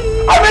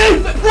 I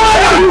mean, why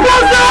are you?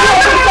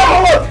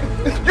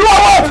 You are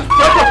what?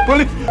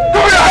 Police!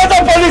 Come here,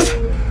 enter police!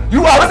 You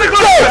are the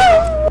close!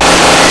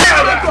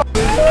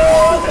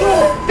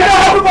 Get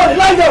out, everybody!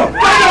 Lie down!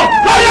 Lie down!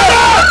 Lie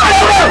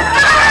down!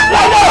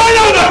 Lie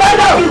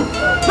down!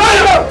 Lie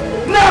down!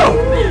 Now!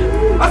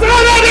 I said,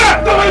 lie there!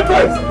 Come on,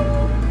 friends!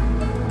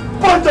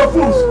 Bunch of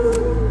fools!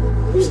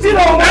 You steal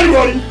our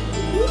money!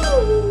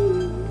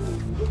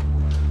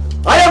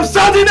 I am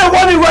sounding a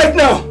warning right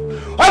now!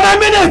 And I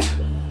mean it!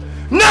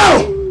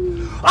 Now,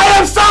 I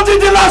am sounding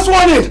the last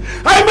warning.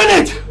 I mean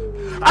it.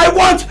 I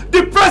want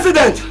the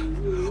president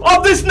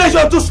of this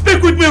nation to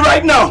speak with me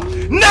right now.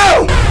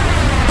 Now!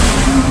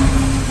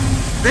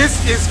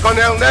 This is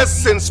Colonel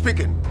Nelson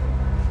speaking.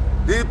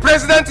 The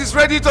president is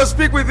ready to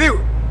speak with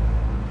you.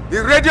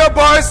 The radio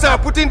boys are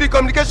putting the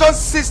communication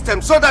system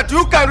so that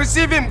you can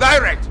receive him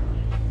direct.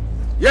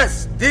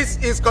 This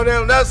is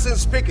Colonel Nelson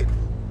speaking.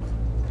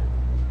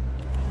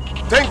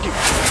 Thank you.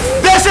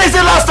 This is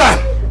the last time.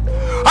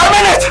 I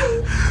mean it.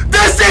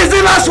 This is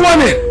the last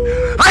warning.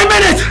 I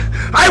mean it.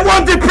 I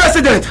want the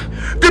president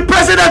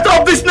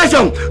of this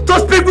nation, to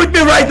speak with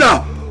me right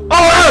now.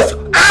 Or else,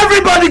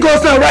 everybody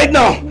goes now, right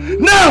now.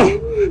 Now!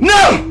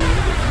 Now!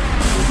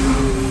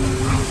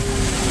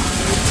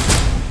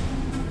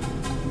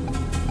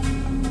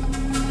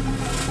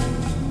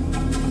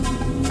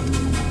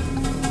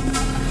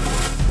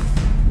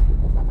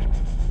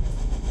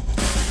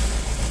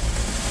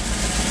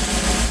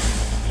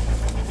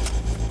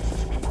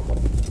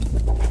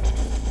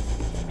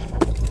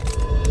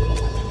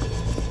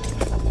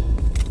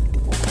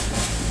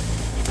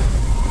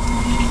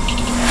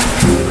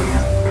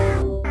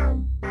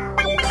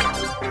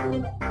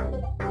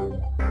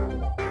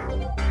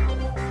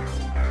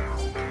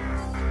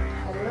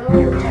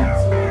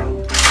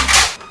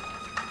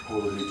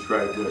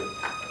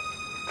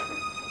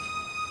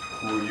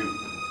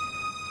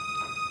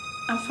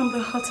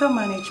 Hotel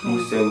management.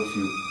 Who sent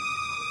you?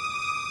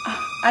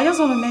 I just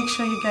want to make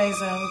sure you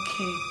guys are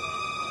okay.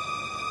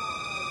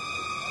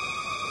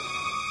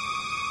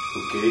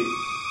 Okay.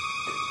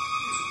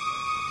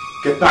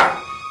 Get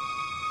back!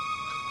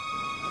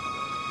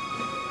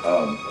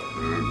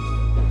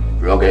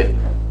 Rocket.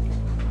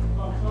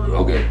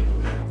 Rocket.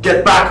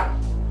 Get back!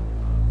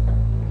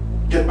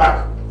 Get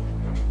back!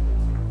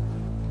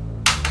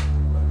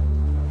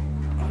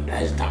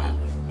 That's done.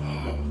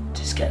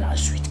 This girl is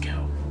a sweet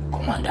girl.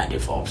 Commander, they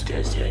for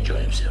upstairs to enjoy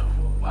himself.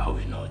 Why are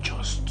we not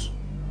just?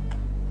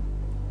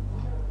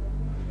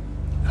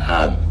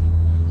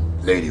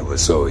 Lady, we're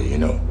sorry, you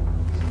know.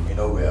 You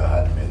know we are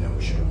hard men and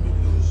we shouldn't be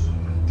loose.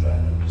 Try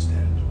and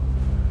understand.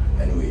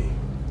 Anyway,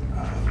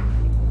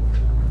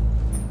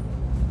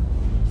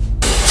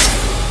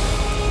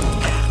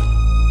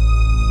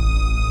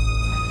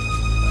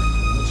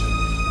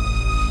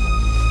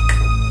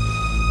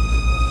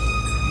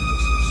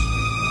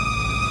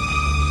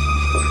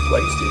 why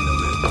are you staying away?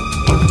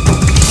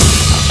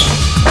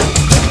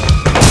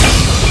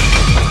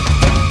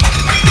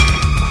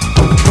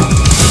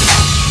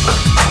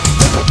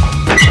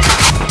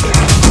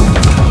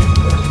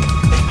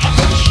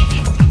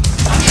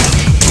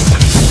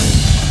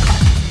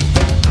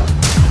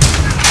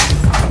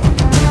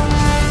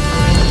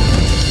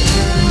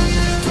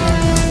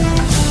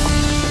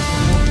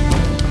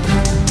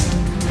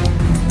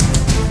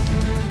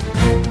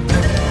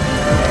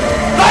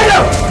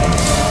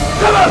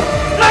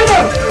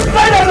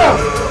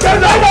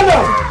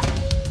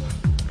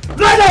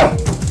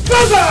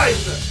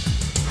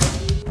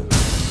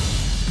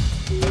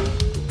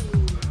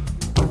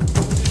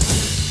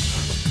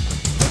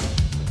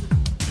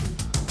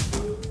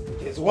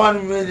 It's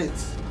 1 minute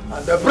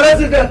and the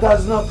president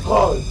has not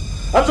called.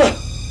 I'm sorry.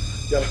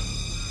 Yeah.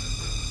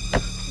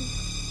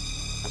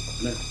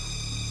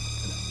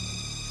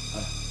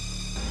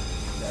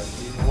 That's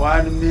in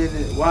 1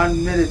 minute.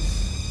 1 minute.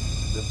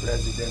 The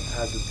president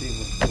hasn't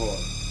even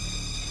called.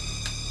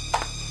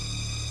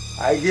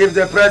 I give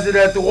the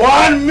president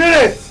 1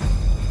 minute.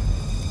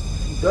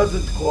 He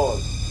doesn't call.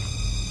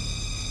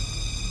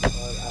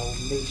 Well, I will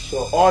make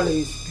sure all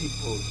his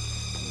people, in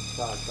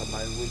fact,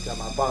 which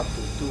I'm about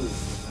to do.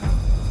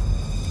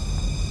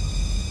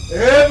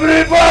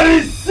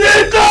 Everybody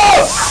sit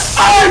down!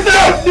 I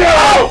said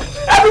down!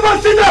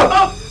 Everybody sit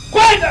down!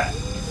 Quiet!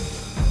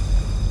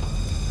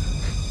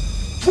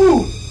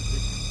 Fool!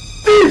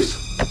 Thieves!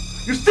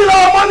 You steal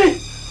our money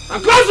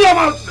and close your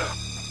mouth!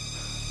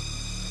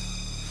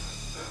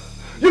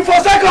 You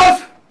forsake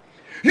us!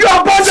 You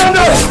abandon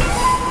us!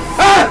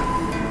 Huh?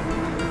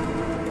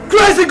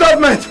 Crazy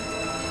government!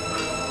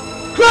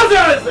 Close your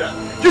eyes!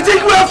 You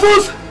think we are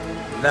fools?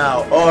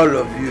 Now all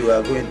of you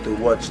are going to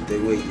watch the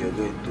way you're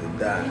going to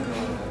die.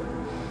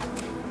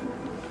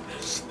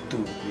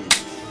 Stupid.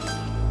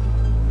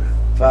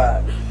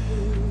 5,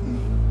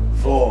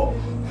 4,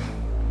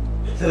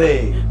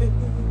 3,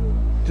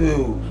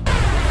 2.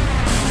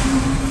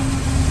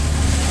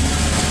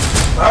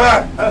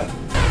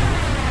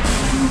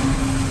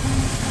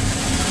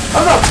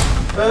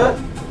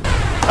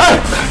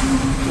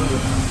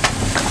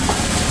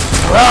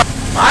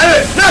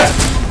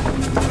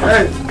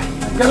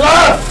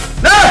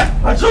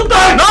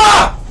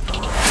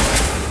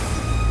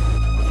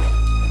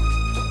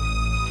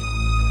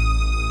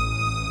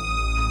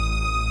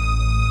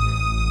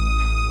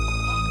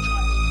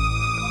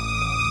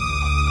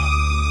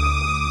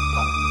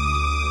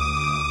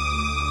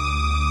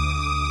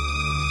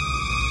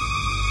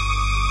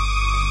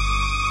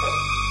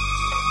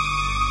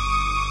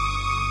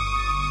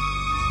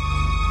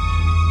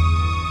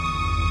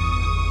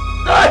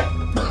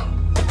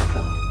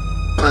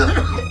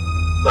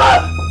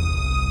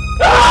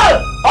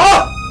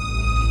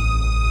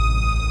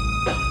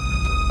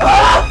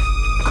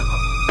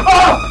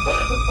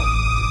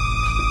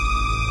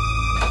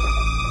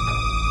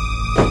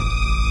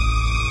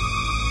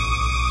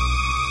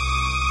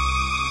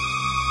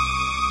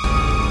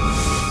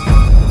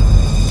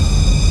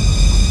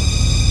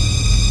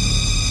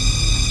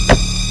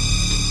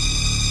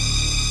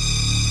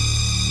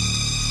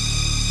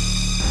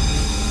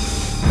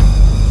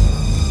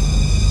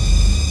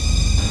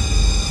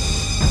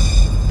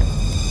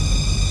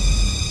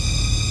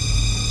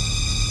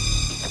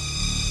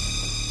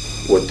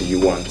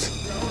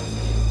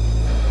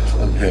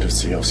 here to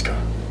see Oscar.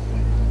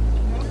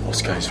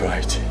 Oscar is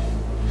right.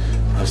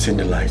 I've seen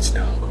the lights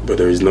now. But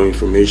there is no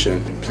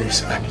information.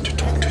 Please, I need to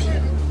talk to you.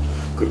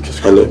 Could you just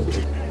hello?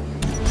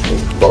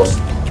 Boss.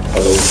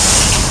 Hello.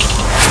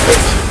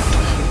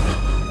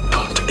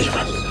 Don't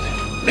even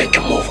make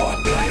a move or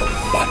blow your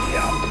body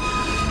out.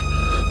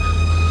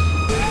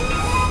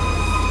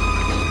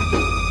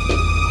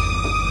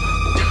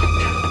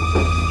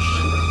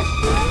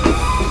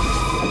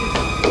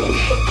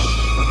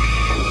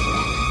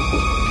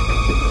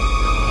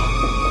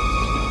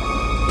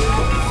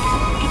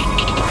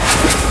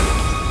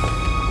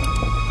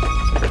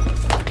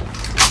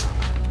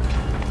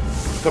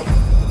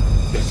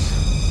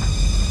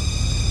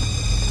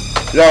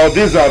 Yeah,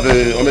 these are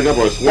the Omega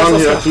boys. One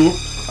here, two,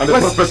 and the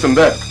first person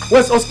there.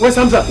 Where's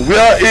Hamza?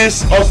 Where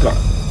is Oscar?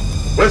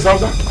 Where's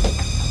Hamza?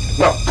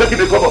 Now, check in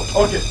the cupboard.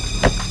 Okay.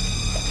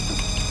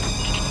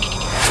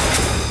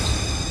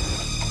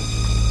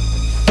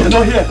 You're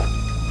not here.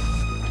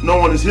 No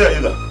one is here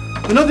either.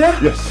 You're not there?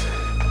 Yes.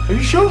 Are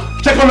you sure?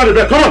 Check under the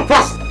bed. Come on,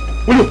 fast.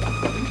 Will you?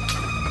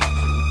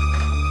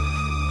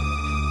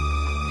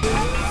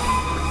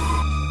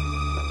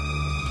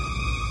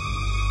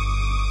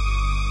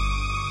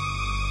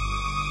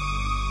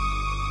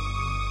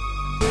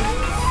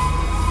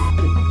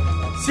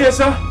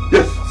 CSR?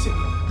 Yes.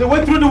 They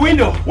went through the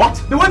window.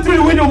 What? They went through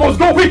the window. Must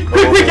go quick,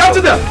 quick, out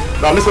of there.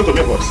 Now listen to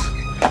me, boys.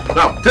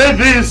 Now take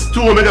these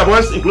two Omega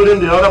boys, including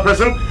the other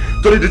person,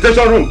 to the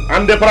detention room.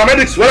 And the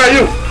paramedics, where are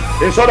you?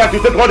 Ensure that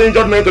you take all the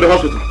injured men to the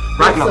hospital.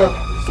 Right now.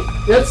 Sir.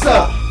 Yes,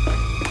 sir.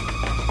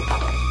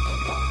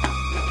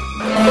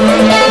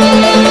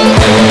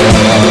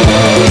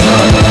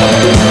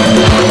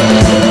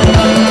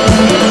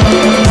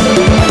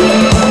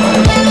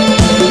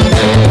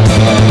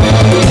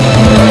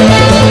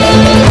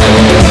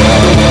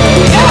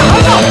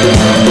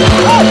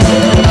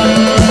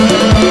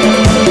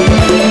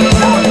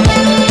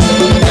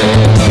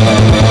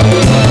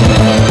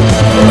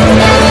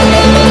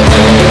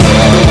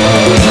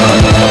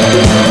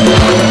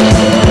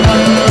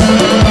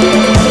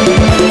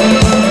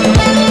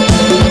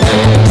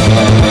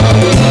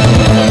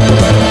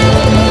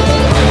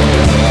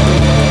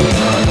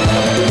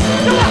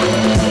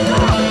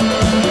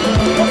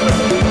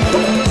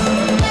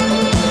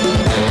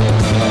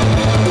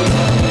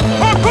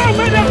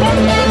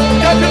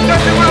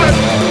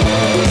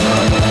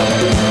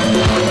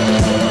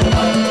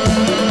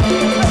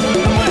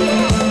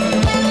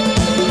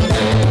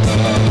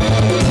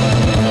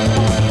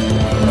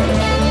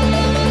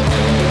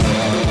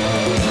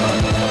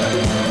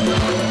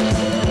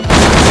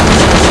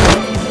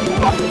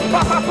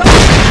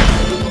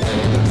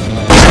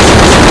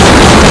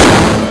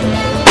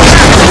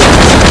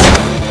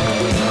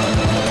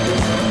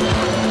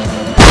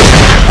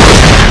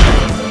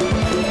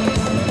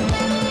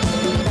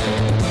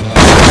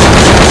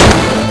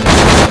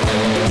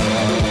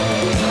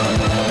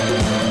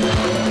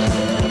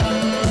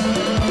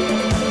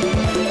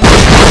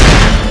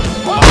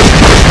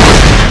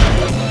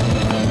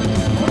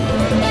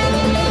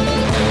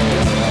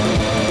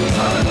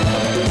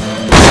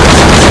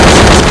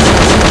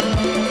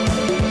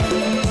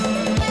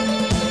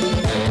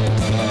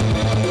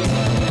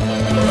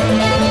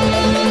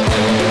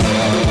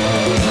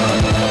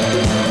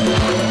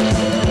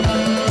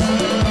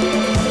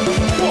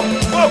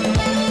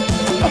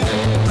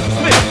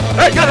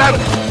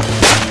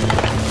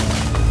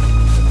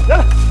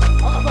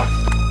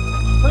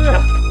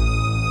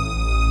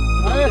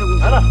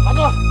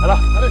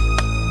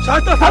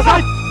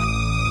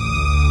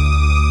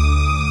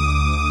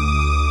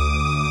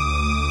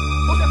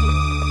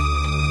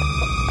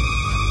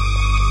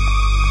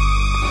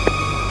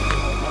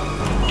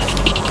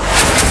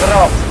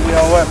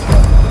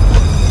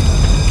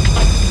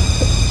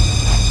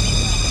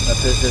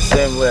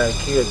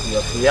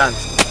 Your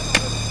fiance.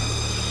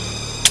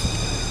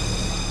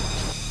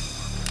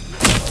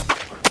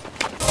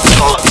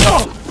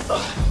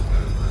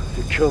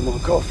 You killed my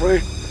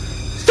girlfriend.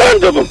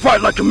 Stand up and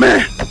fight like a man.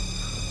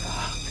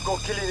 You go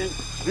killing him.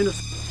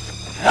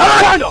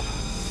 Stand up.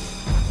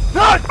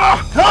 Not.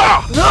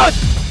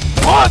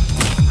 What?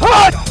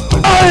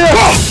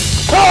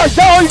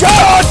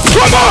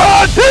 Come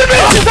on! Hit me!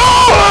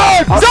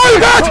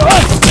 Delegate!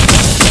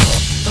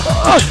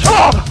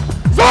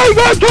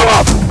 Delegate, come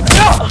up!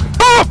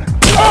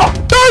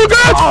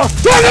 Delegate!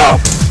 Turn up!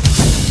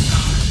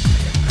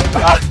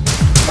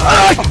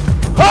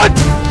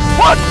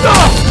 What the?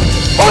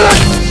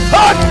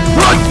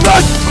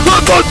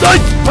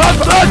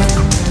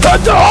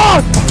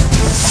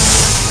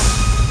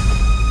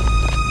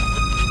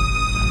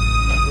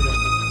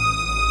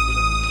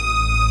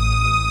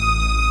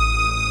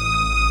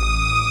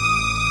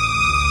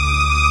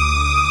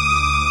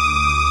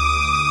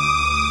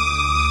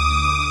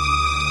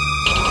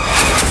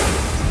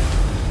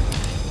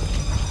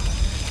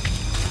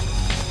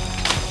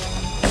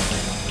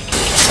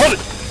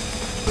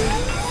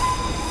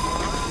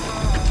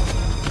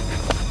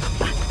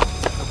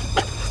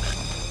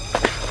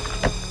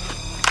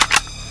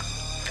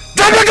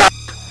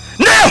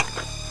 Now!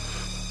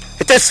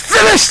 It is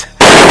finished!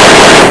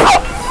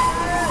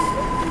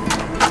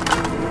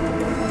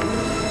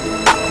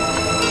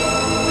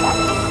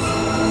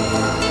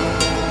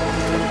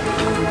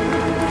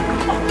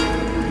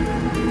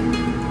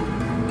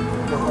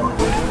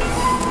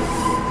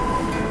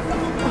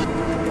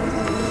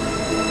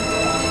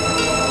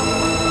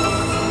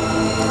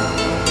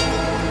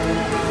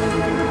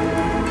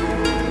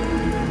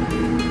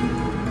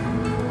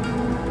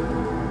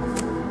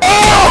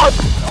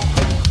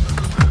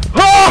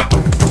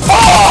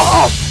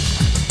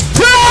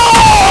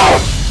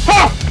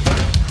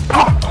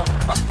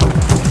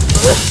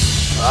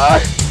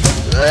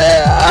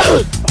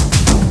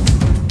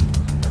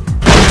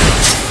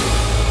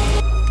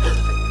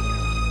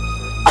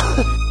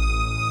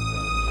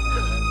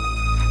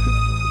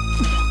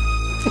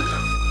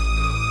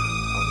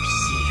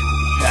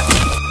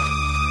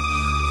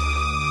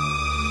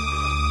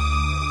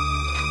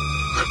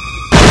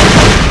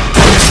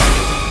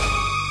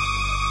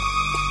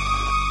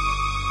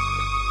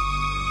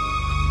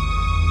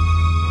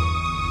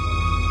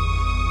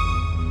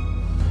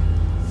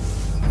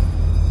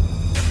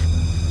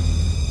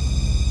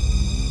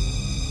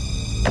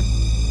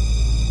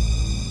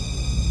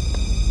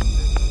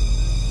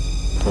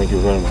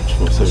 very much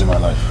for saving my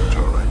life. It's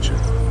all right, Jim.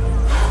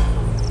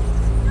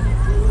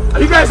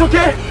 Are you guys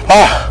okay?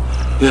 Ah!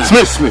 Yeah.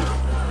 Smith!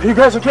 Are you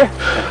guys okay?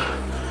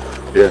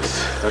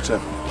 Yes. That's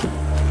him.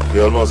 He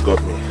almost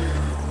got me.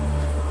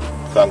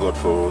 Thank God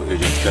for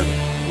Agent Kevin,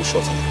 who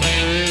shot him.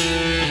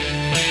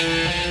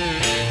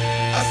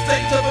 A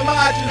state of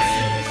emergency.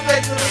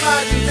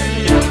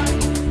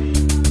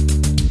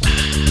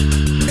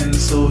 And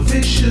so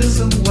vicious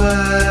and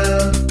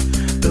wild,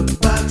 the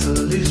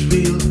battle is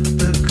real,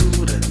 the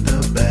good and the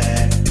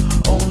bad.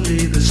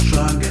 Only the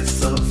strongest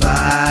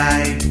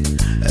survive.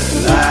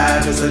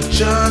 Alive is a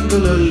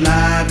jungle,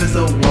 alive is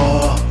a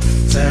war.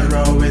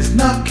 Terror is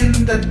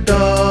knocking the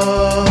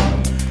door.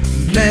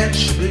 Men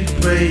should be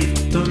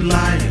brave, don't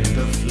lie on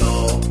the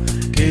floor.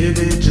 Give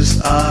it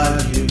just all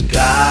you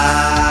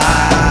got.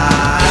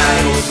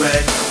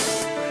 Red,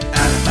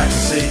 and I can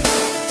see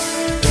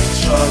the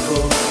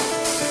struggle.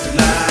 It's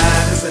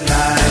alive, it's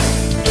alive.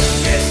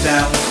 Get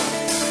down,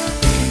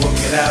 work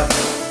it out,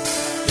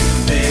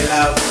 bail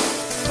out,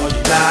 or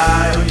you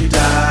die, or you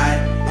die.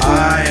 I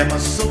am a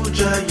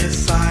soldier,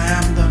 yes I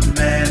am the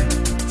man.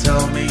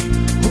 Tell me,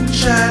 whom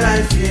shall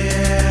I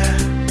fear?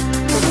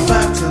 The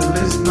battle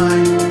is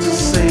mine to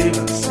save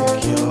and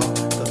secure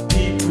the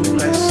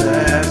people I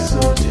serve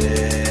so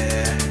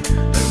dear.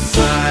 The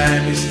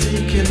time is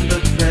ticking, the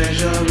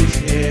pressure is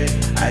here.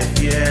 I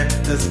fear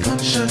there's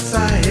gunshots I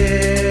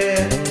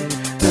hear.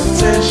 The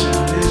tension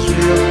is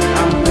real,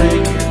 I'm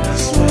breaking a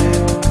sweat.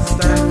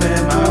 Stand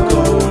firm, I'll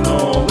go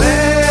nowhere.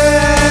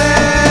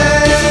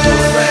 It's no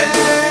red,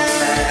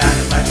 and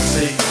I might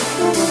say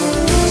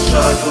the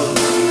struggle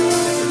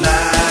is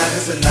alive,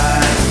 it's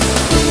alive.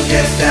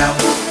 Get down,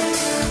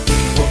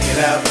 work it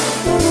out,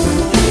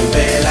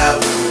 bail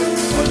out,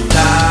 or you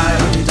die,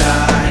 or you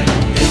die.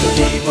 It's the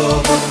people,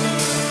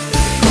 it's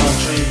the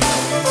country,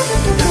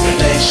 it's the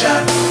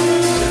nation,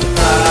 it's the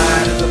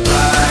pride, it's the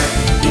pride.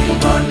 You can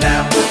run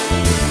now,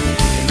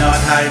 you cannot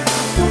hide.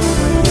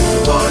 It's the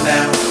war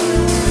now, it's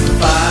the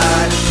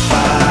fight, it's the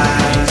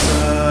fight.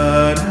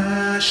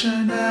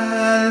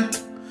 International,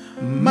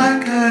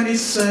 mankind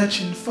is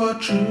searching for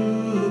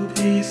true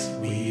peace.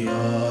 We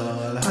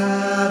all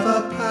have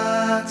a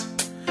part.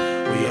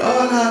 We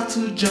all have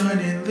to join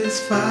in this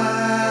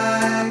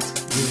fight.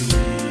 We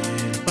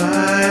live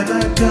by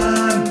the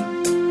gun.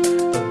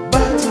 The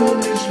battle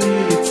is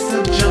real, it's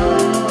a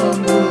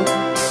jungle.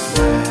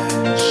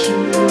 Men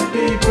should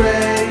be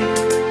brave.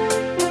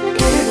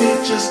 Give it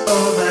just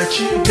all that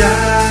you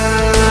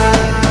got.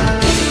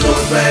 It's a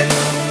cold red,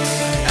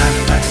 and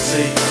I can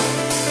see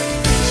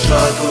the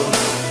struggle.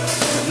 It's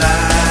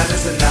alive,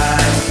 it's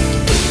alive.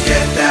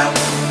 Get down,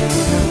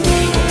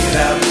 work it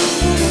out,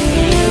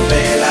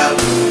 bail out.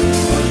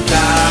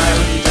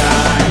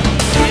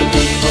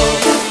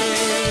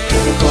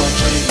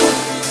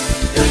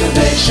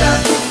 Nation,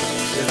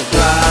 it's a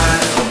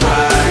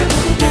pride,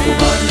 you can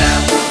run now,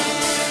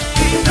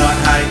 you cannot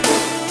hide.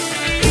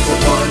 It's a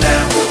war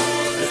now,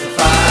 it's a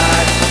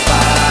fight,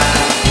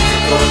 it's a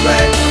gold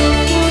red,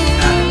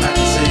 and I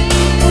can see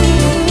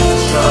the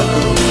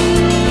struggle.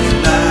 It's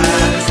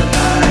alive, it's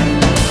alive.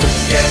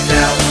 Get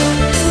down,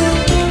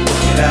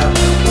 work it out,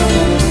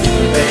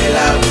 bail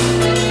out,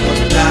 or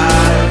you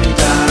die, or you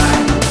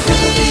die. It's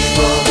the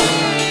people,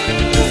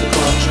 it's the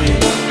country,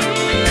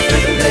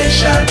 it's the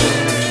nation.